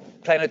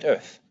planet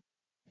Earth,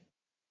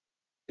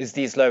 is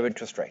these low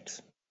interest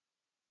rates.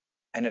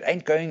 And it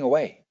ain't going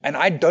away. And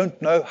I don't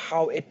know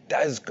how it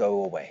does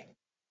go away.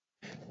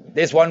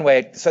 There's one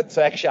way. So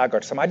actually, I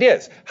got some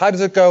ideas. How does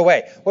it go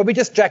away? Well, we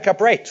just jack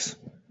up rates.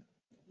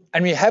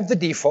 And we have the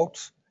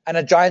defaults and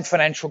a giant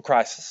financial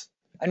crisis.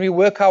 And we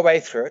work our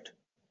way through it.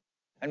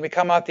 And we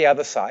come out the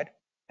other side.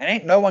 And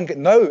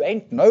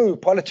ain't no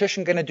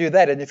politician going to do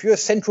that. And if you're a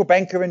central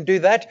banker and do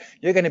that,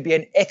 you're going to be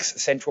an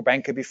ex-central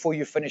banker before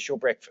you finish your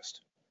breakfast.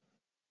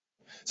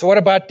 So what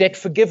about debt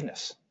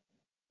forgiveness?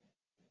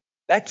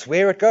 That's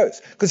where it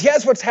goes. Because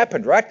here's what's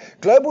happened, right?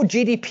 Global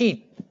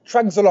GDP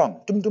trugs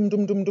along. Dum, dum,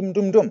 dum, dum, dum,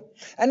 dum, dum.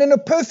 And in a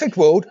perfect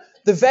world,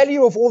 the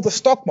value of all the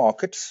stock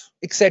markets,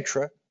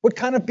 etc., would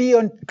kind of be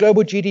on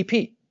global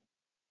GDP.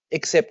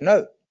 Except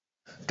no.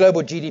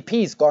 Global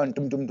GDP's gone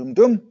dum, dum, dum,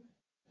 dum.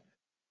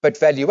 But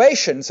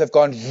valuations have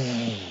gone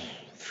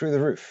through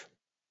the roof.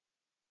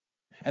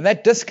 And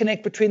that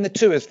disconnect between the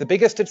two is the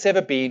biggest it's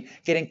ever been,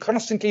 getting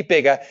constantly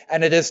bigger.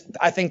 And it is,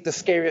 I think, the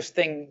scariest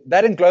thing.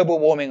 That and global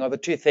warming are the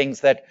two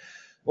things that,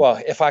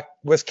 well, if I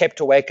was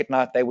kept awake at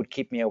night, they would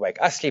keep me awake.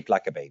 I sleep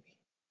like a baby.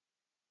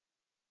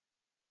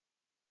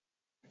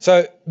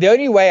 So the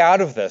only way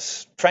out of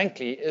this,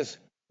 frankly, is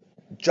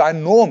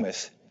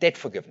ginormous debt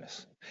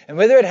forgiveness. And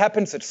whether it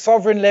happens at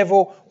sovereign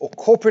level or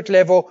corporate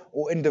level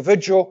or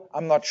individual,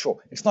 I'm not sure.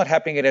 It's not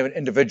happening at an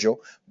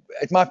individual.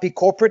 It might be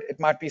corporate, it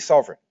might be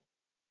sovereign.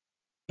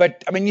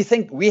 But, I mean, you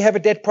think we have a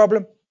debt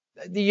problem?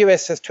 The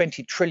US has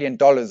 $20 trillion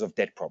of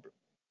debt problem.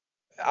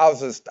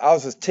 Ours is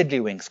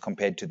tiddlywinks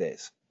compared to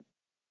theirs.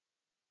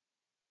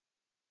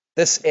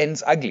 This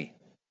ends ugly.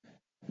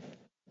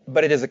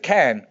 But it is a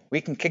can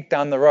we can kick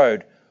down the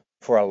road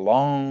for a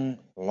long,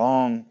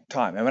 long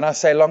time. And when I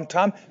say long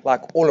time,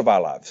 like all of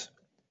our lives.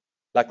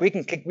 Like we've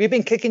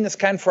been kicking this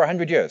can for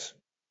 100 years.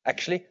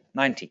 Actually,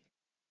 90.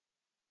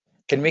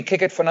 Can we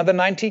kick it for another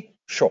 90?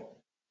 Sure.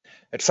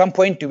 At some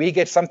point, do we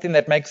get something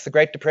that makes the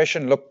Great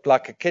Depression look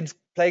like a kid's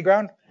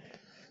playground?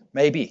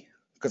 Maybe.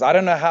 Because I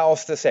don't know how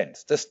else this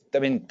ends.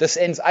 This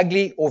ends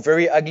ugly or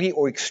very ugly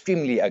or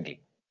extremely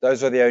ugly.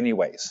 Those are the only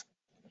ways.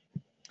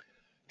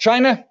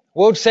 China,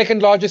 world's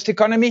second largest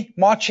economy,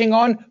 marching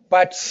on,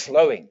 but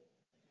slowing.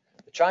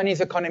 The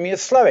Chinese economy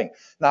is slowing.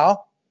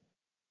 Now,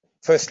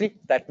 firstly,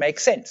 that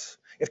makes sense.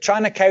 If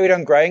China carried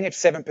on growing at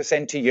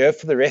 7% a year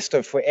for the rest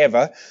of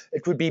forever,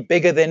 it would be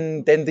bigger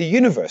than the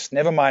universe,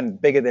 never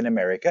mind bigger than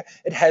America.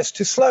 It has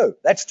to slow.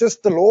 That's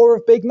just the law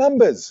of big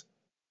numbers.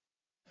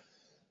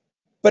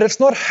 But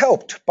it's not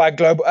helped by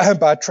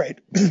by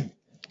trade.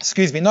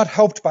 Excuse me, not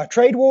helped by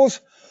trade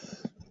wars,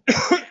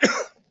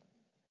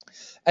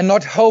 and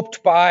not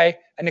helped by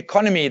an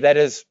economy that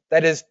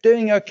is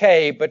doing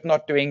okay but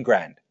not doing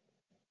grand.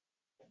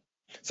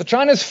 So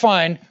China's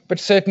fine, but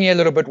certainly a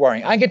little bit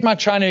worrying. I get my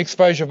China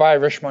exposure via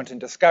Richmond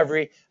and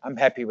Discovery. I'm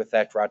happy with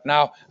that right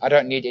now. I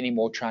don't need any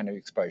more China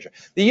exposure.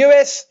 The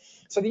US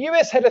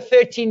had a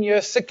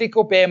 13-year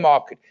cyclical bear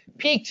market,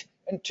 peaked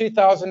in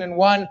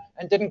 2001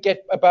 and didn't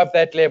get above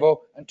that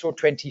level until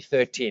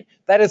 2013.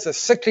 That is a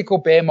cyclical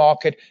bear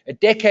market, a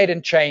decade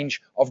and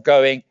change of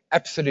going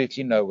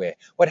absolutely nowhere.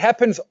 What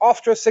happens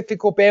after a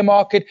cyclical bear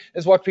market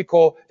is what we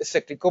call a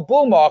cyclical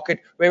bull market,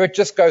 where it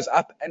just goes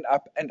up and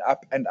up and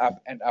up and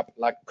up and up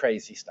like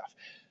crazy stuff.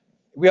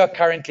 We are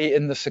currently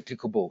in the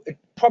cyclical bull.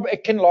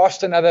 It can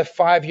last another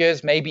 5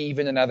 years, maybe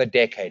even another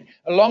decade.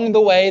 Along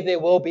the way, there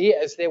will be,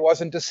 as there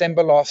was in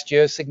December last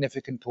year,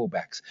 significant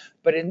pullbacks.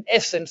 But in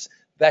essence,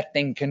 that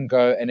thing can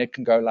go, and it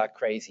can go like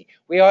crazy.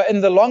 We are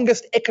in the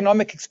longest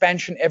economic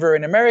expansion ever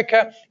in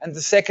America and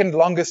the second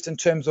longest in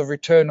terms of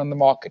return on the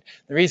market.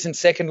 The reason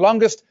second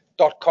longest,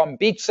 .com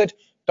beats it.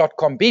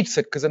 .com beats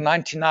it because in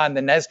 99,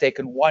 the NASDAQ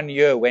in 1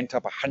 year went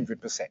up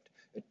 100%.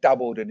 It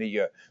doubled in a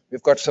year.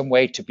 We've got some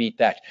way to beat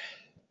that.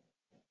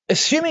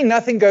 Assuming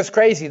nothing goes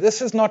crazy,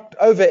 this is not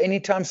over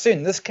anytime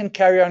soon. This can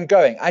carry on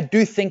going. I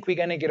do think we're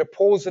going to get a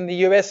pause in the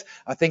US.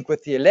 I think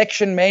with the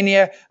election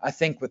mania, I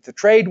think with the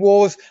trade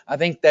wars, I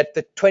think that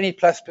the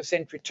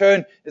 20+%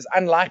 return is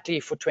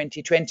unlikely for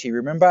 2020.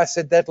 Remember, I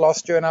said that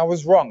last year and I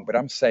was wrong, but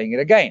I'm saying it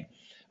again.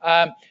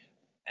 And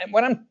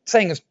what I'm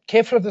saying is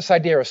careful of this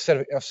idea of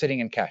sitting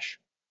in cash.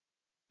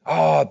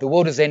 Oh, the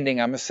world is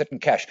ending, I must sit in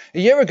cash. A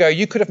year ago,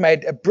 you could have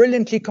made a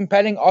brilliantly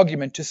compelling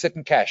argument to sit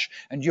in cash,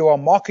 and you are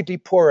markedly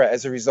poorer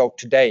as a result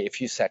today if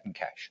you sat in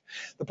cash.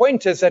 The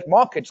point is that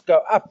markets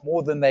go up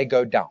more than they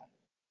go down.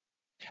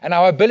 And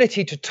our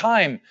ability to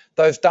time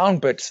those down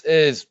bits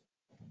is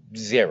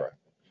zero.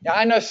 Now,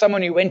 I know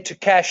someone who went to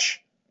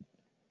cash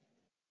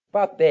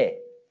about there,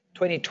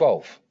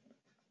 2012.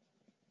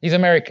 He's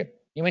American.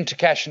 He went to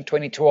cash in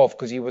 2012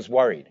 because he was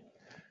worried.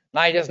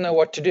 Now he doesn't know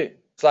what to do.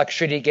 It's like,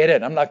 should he get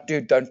in? I'm like,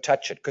 dude, don't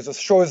touch it. Because as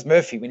sure as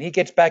Murphy, when he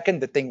gets back in,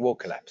 the thing will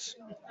collapse.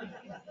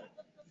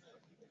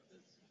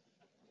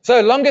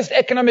 So longest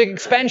economic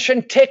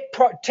expansion,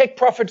 tech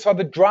profits are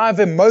the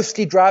driver,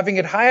 mostly driving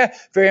it higher.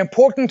 Very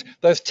important.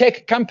 Those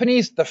tech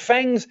companies, the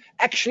FANGs,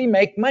 actually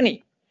make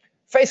money.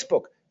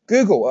 Facebook,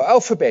 Google, or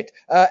Alphabet,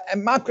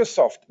 and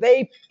Microsoft,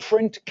 they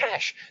print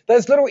cash.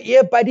 Those little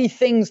earbuddy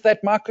things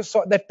that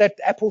that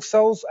Apple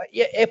sells,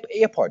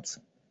 earpods.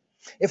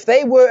 If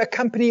they were a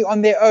company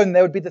on their own,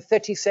 they would be the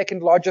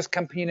 32nd largest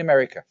company in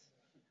America.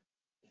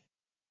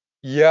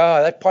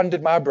 Yeah, that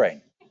pondered my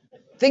brain.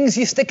 Things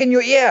you stick in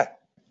your ear.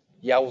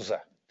 Yowza.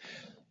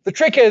 The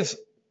trick is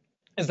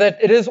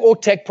that it is all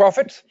tech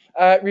profits.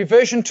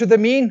 Reversion to the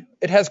mean,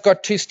 it has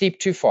got too steep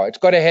too far. It's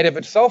got ahead of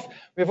itself.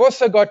 We've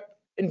also got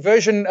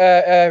inversion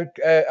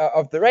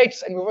of the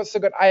rates, and we've also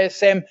got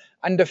ISM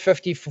under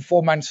 50 for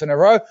 4 months in a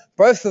row.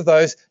 Both of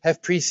those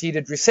have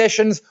preceded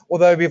recessions,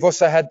 although we've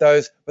also had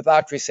those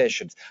without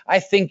recessions. I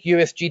think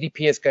US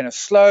GDP is going to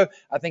slow.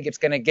 I think it's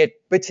going to get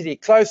bitterly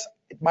close.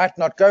 It might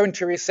not go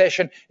into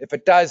recession. If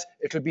it does,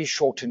 it'll be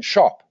short and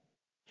sharp.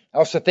 I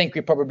also think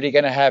we're probably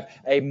going to have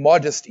a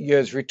modest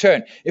year's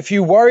return. If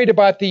you're worried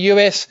about the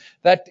US,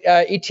 that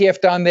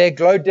ETF down there,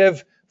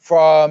 GlowDiv,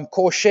 from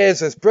core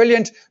shares is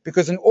brilliant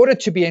because in order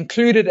to be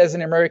included as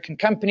an American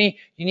company,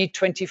 you need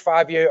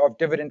 25 years of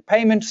dividend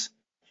payments.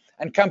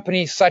 And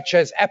companies such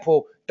as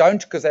Apple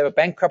don't because they were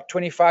bankrupt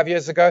 25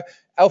 years ago.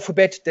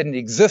 Alphabet didn't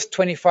exist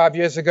 25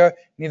 years ago,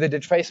 neither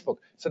did Facebook.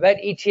 So that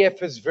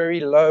ETF is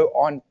very low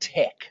on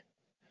tech.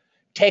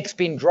 Tech's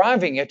been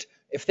driving it.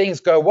 If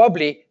things go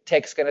wobbly,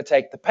 tech's going to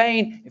take the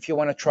pain. If you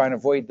want to try and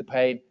avoid the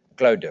pain,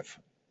 GlowDiv.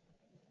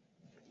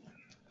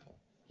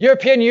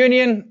 European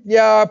Union,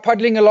 yeah,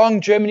 puddling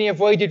along. Germany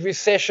avoided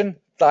recession.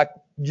 Like,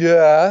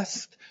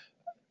 yes.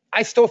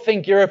 I still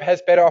think Europe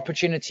has better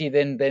opportunity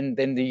than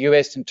the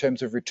US in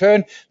terms of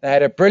return. They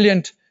had a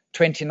brilliant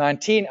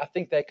 2019. I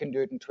think they can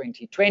do it in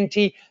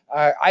 2020.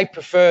 I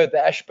prefer the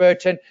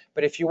Ashburton,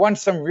 but if you want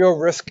some real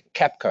risk,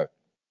 Capco.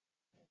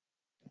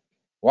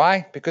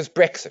 Why? Because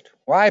Brexit.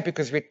 Why?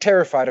 Because we're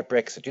terrified of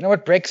Brexit. You know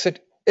what Brexit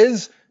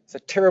is? It's a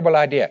terrible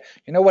idea.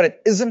 You know what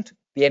it isn't?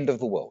 The end of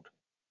the world.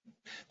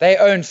 They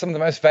own some of the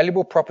most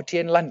valuable property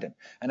in London.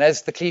 And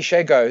as the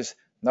cliche goes,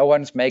 no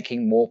one's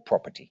making more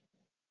property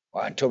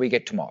until we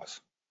get to Mars.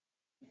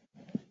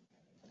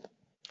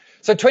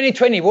 So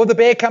 2020, will the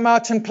bear come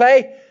out and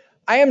play?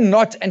 I am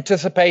not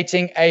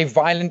anticipating a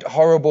violent,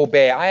 horrible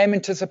bear. I am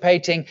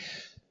anticipating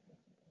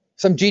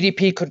some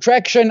GDP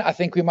contraction. I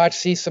think we might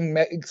see some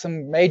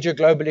major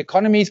global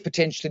economies,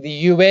 potentially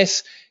the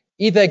US,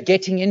 either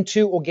getting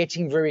into or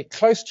getting very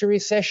close to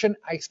recession.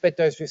 I expect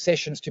those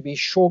recessions to be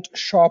short,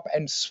 sharp,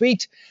 and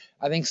sweet.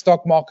 I think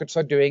stock markets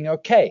are doing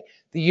okay.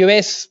 The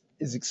US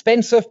is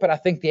expensive, but I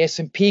think the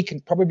S&P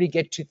can probably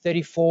get to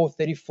 34,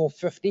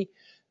 34.50.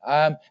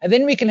 And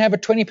then we can have a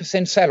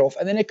 20% sell-off,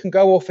 and then it can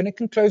go off and it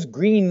can close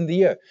green in the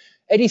year.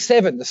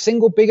 87, the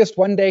single biggest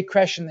one-day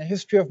crash in the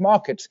history of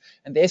markets,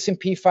 and the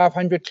S&P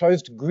 500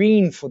 closed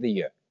green for the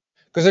year.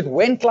 Because it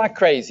went like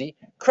crazy,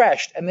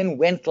 crashed, and then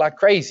went like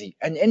crazy,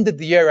 and ended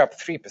the year up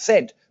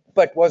 3%,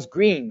 but was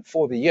green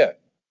for the year.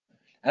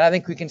 And I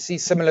think we can see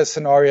similar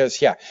scenarios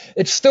here.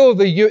 It's still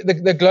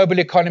the global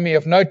economy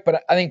of note,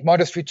 but I think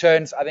modest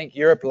returns. I think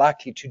Europe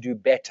likely to do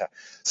better.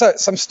 So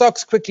some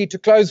stocks quickly to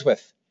close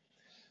with.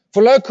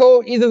 For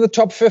local, either the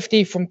top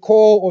 50 from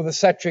core or the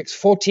Satrix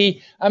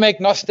 40. I'm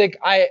agnostic.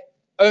 I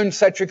own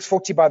Satrix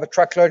 40 by the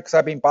truckload because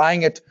I've been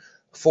buying it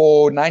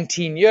for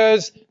 19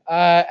 years,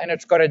 and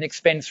it's got an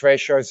expense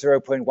ratio of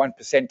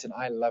 0.1%, and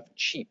I love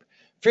cheap.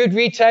 Food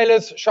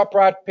retailers,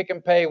 ShopRite, Pick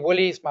n Pay,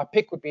 Woolies. My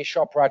pick would be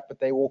ShopRite, but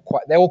they're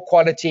all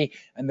quality,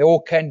 and they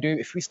all can do.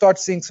 If we start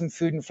seeing some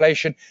food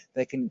inflation,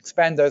 they can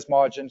expand those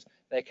margins.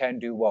 They can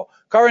do well.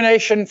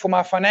 Coronation for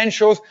my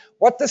financials.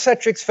 What the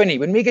Satrix Finny?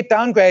 When we get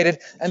downgraded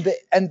and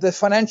the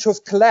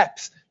financials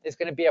collapse, there's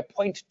going to be a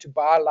point to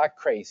buy like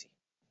crazy.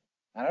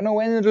 I don't know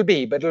when it'll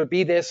be, but it'll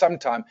be there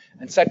sometime.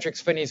 And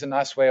Satrix Finney is a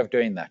nice way of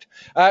doing that.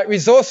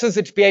 Resources,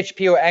 it's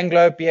BHP or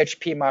Anglo.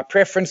 BHP, my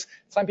preference.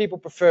 Some people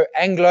prefer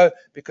Anglo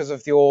because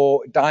of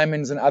your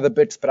diamonds and other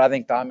bits, but I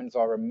think diamonds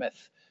are a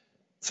myth.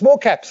 Small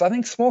caps, I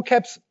think small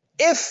caps,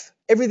 if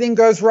everything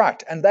goes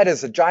right, and that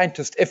is the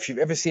giantest if you've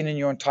ever seen in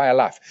your entire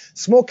life.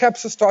 Small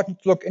caps are starting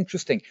to look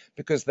interesting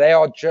because they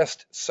are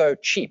just so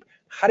cheap.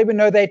 How do we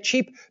know they're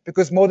cheap?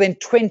 Because more than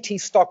 20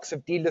 stocks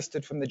have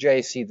delisted from the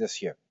JSE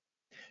this year.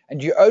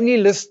 And you only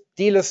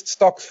delist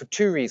stocks for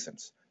two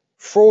reasons: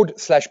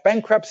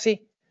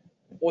 fraud/bankruptcy,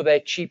 or they're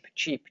cheap,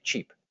 cheap,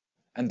 cheap.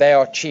 And they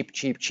are cheap,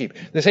 cheap, cheap.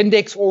 This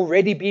index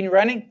already been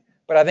running,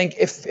 but I think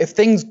if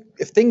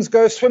things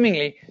go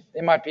swimmingly,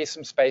 there might be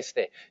some space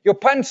there. Your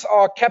punts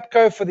are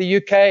Capco for the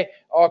UK,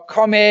 are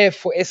Comair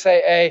for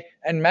SAA,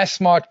 and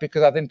Massmart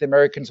because I think the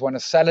Americans want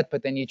to sell it,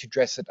 but they need to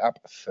dress it up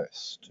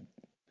first.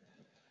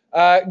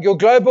 Your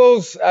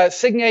globals,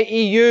 Signet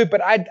EU, but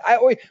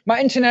my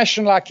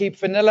international I keep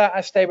vanilla.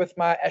 I stay with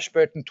my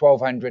Ashburton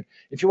 1200.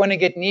 If you want to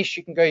get niche,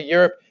 you can go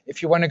Europe.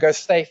 If you want to go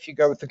safe, you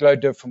go with the Glow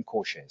Div from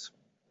CoreShares.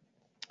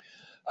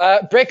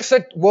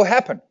 Brexit will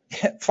happen,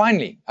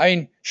 finally. I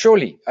mean,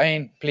 surely. I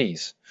mean,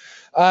 please.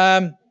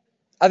 I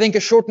think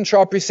a short and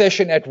sharp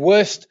recession at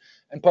worst,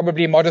 and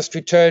probably modest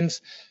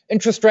returns.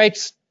 Interest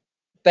rates,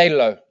 they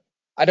low.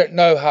 I don't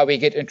know how we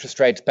get interest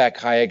rates back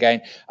high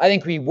again. I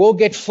think we will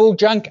get full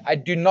junk. I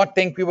do not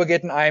think we will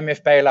get an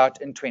IMF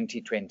bailout in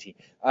 2020.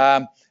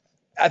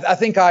 I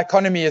think our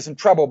economy is in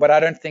trouble, but I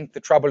don't think the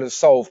trouble is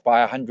solved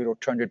by 100 or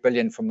 200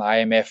 billion from the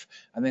IMF.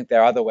 I think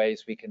there are other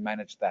ways we can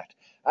manage that.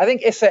 I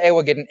think SAA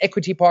will get an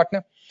equity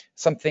partner,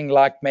 something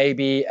like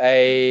maybe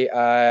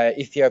a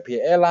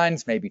Ethiopia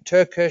Airlines, maybe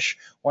Turkish.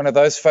 One of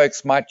those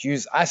folks might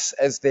use us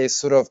as their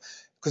sort of,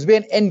 because we're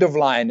an end of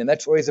line, and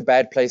that's always a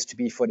bad place to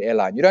be for an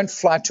airline. You don't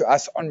fly to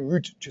us en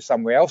route to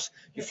somewhere else.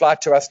 You fly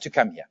to us to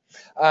come here.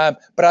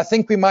 But I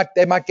think they might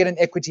get an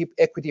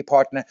equity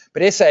partner.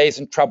 But SAA is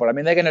in trouble. I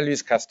mean, they're going to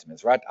lose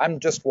customers, right? I'm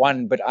just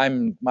one, but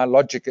my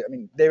logic. I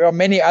mean, there are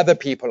many other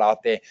people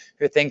out there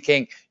who are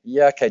thinking,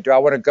 yeah, okay, do I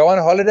want to go on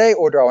holiday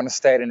or do I want to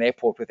stay at an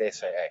airport with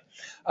SAA?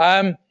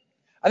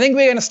 I think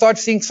we're going to start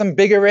seeing some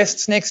big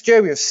arrests next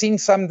year. We've seen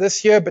some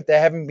this year, but they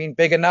haven't been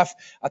big enough.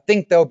 I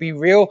think they'll be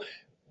real.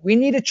 We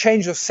need a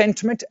change of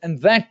sentiment,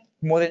 and that,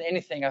 more than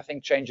anything, I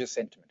think changes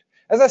sentiment.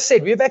 As I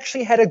said, we've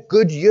actually had a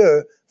good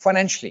year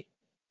financially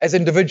as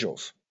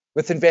individuals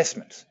with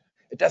investments.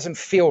 It doesn't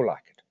feel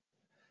like it.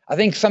 I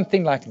think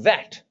something like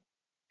that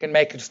can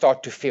make it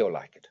start to feel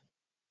like it.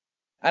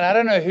 And I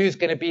don't know who's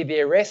going to be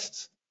the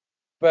arrests,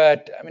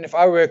 but I mean,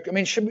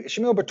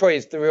 Shamil Batoy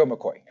is the real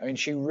McCoy. I mean,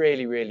 she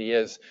really, really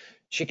is.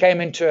 She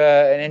came into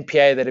an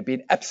NPA that had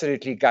been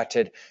absolutely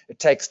gutted. It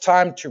takes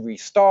time to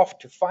restaff,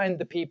 to find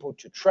the people,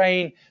 to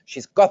train.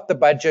 She's got the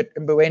budget.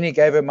 Mboweni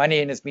gave her money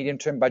in his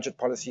medium-term budget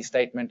policy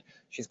statement.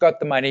 She's got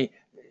the money.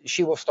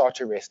 She will start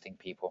arresting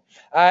people.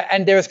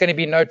 And there is going to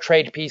be no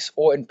trade peace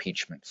or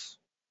impeachments.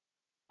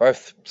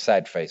 Both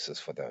sad faces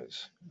for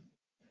those.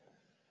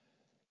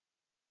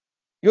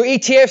 Your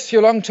ETFs,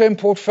 your long-term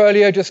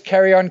portfolio, just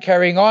carry on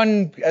carrying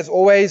on. As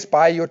always,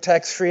 buy your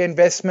tax-free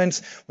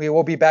investments. We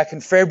will be back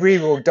in February.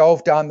 We'll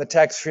delve down the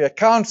tax-free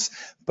accounts.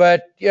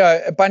 But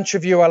a bunch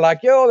of you are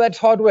like, yo, that's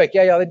hard work.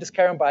 Yeah, then just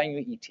carry on buying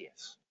your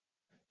ETFs.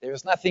 There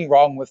is nothing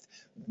wrong with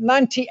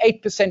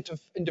 98% of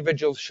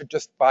individuals should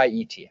just buy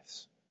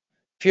ETFs.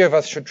 Few of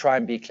us should try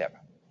and be clever.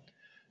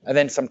 And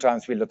then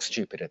sometimes we look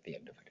stupid at the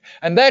end of it.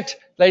 And that,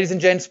 ladies and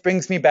gents,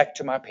 brings me back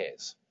to my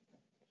pairs.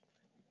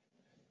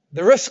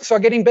 The risks are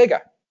getting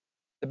bigger.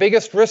 The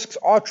biggest risks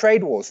are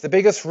trade wars. The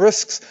biggest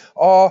risks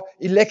are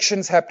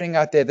elections happening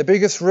out there. The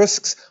biggest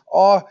risks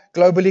are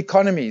global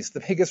economies. The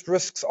biggest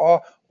risks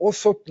are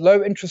also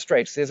low interest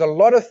rates. There's a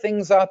lot of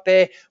things out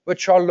there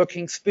which are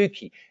looking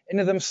spooky. In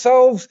of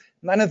themselves,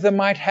 none of them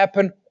might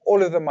happen.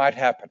 All of them might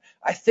happen.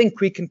 I think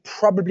we can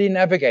probably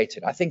navigate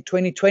it. I think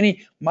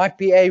 2020 might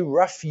be a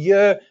rough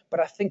year, but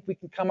I think we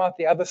can come out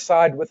the other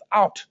side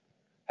without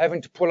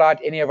having to pull out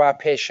any of our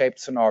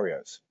pear-shaped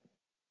scenarios.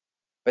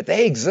 But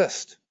they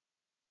exist.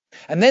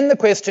 And then the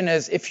question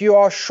is, if you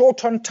are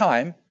short on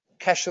time,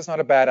 cash is not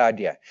a bad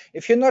idea.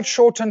 If you're not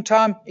short on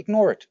time,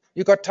 ignore it.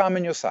 You've got time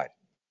on your side.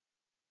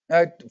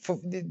 For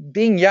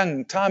being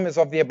young, time is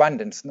of the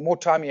abundance. And the more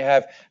time you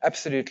have,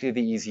 absolutely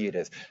the easier it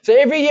is. So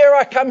every year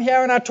I come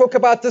here and I talk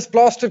about this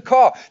blasted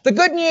car. The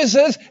good news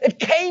is it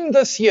came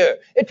this year.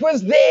 It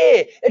was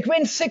there. It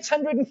went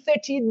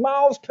 630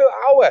 miles per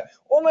hour,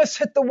 almost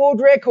hit the world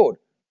record.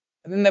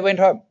 And then they went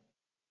home.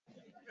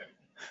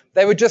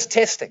 They were just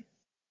testing.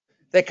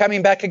 They're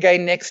coming back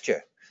again next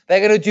year.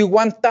 They're going to do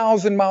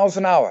 1,000 miles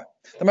an hour.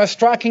 The most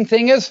striking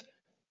thing is,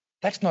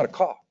 that's not a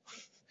car.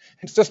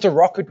 It's just a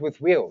rocket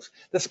with wheels.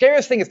 The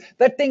scariest thing is,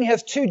 that thing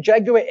has two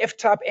Jaguar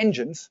F-type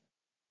engines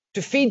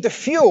to feed the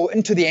fuel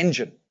into the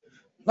engine.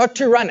 Not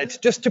to run it,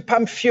 just to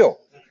pump fuel.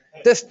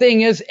 This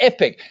thing is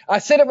epic. I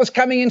said it was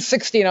coming in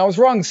 16. I was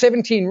wrong.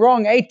 17,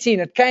 wrong. 18.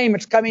 It came.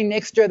 It's coming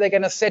next year. They're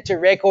going to set a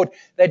record.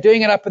 They're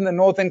doing it up in the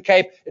Northern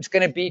Cape. It's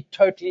going to be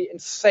totally,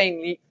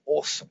 insanely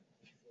awesome.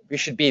 We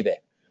should be there.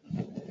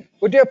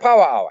 We'll do a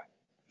power hour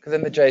because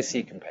then the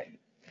JSE can pay.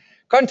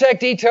 Contact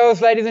details,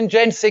 ladies and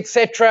gents,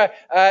 etc.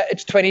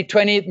 It's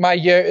 2020. My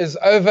year is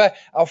over.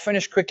 I'll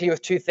finish quickly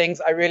with two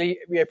things.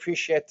 We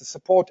appreciate the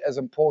support, as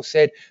Paul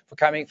said, for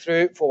coming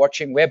through, for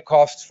watching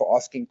webcasts, for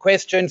asking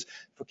questions,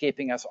 for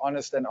keeping us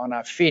honest and on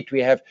our feet. We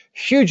have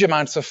huge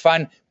amounts of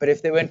fun, but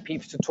if there weren't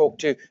peeps to talk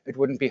to, it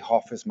wouldn't be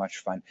half as much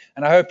fun.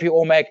 And I hope you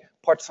all make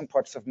pots and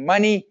pots of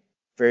money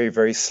very,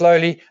 very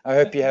slowly. I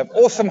hope you have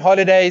awesome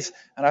holidays,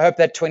 and I hope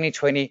that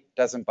 2020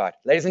 doesn't bite.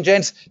 Ladies and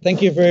gents,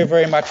 thank you very,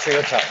 very much for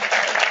your time.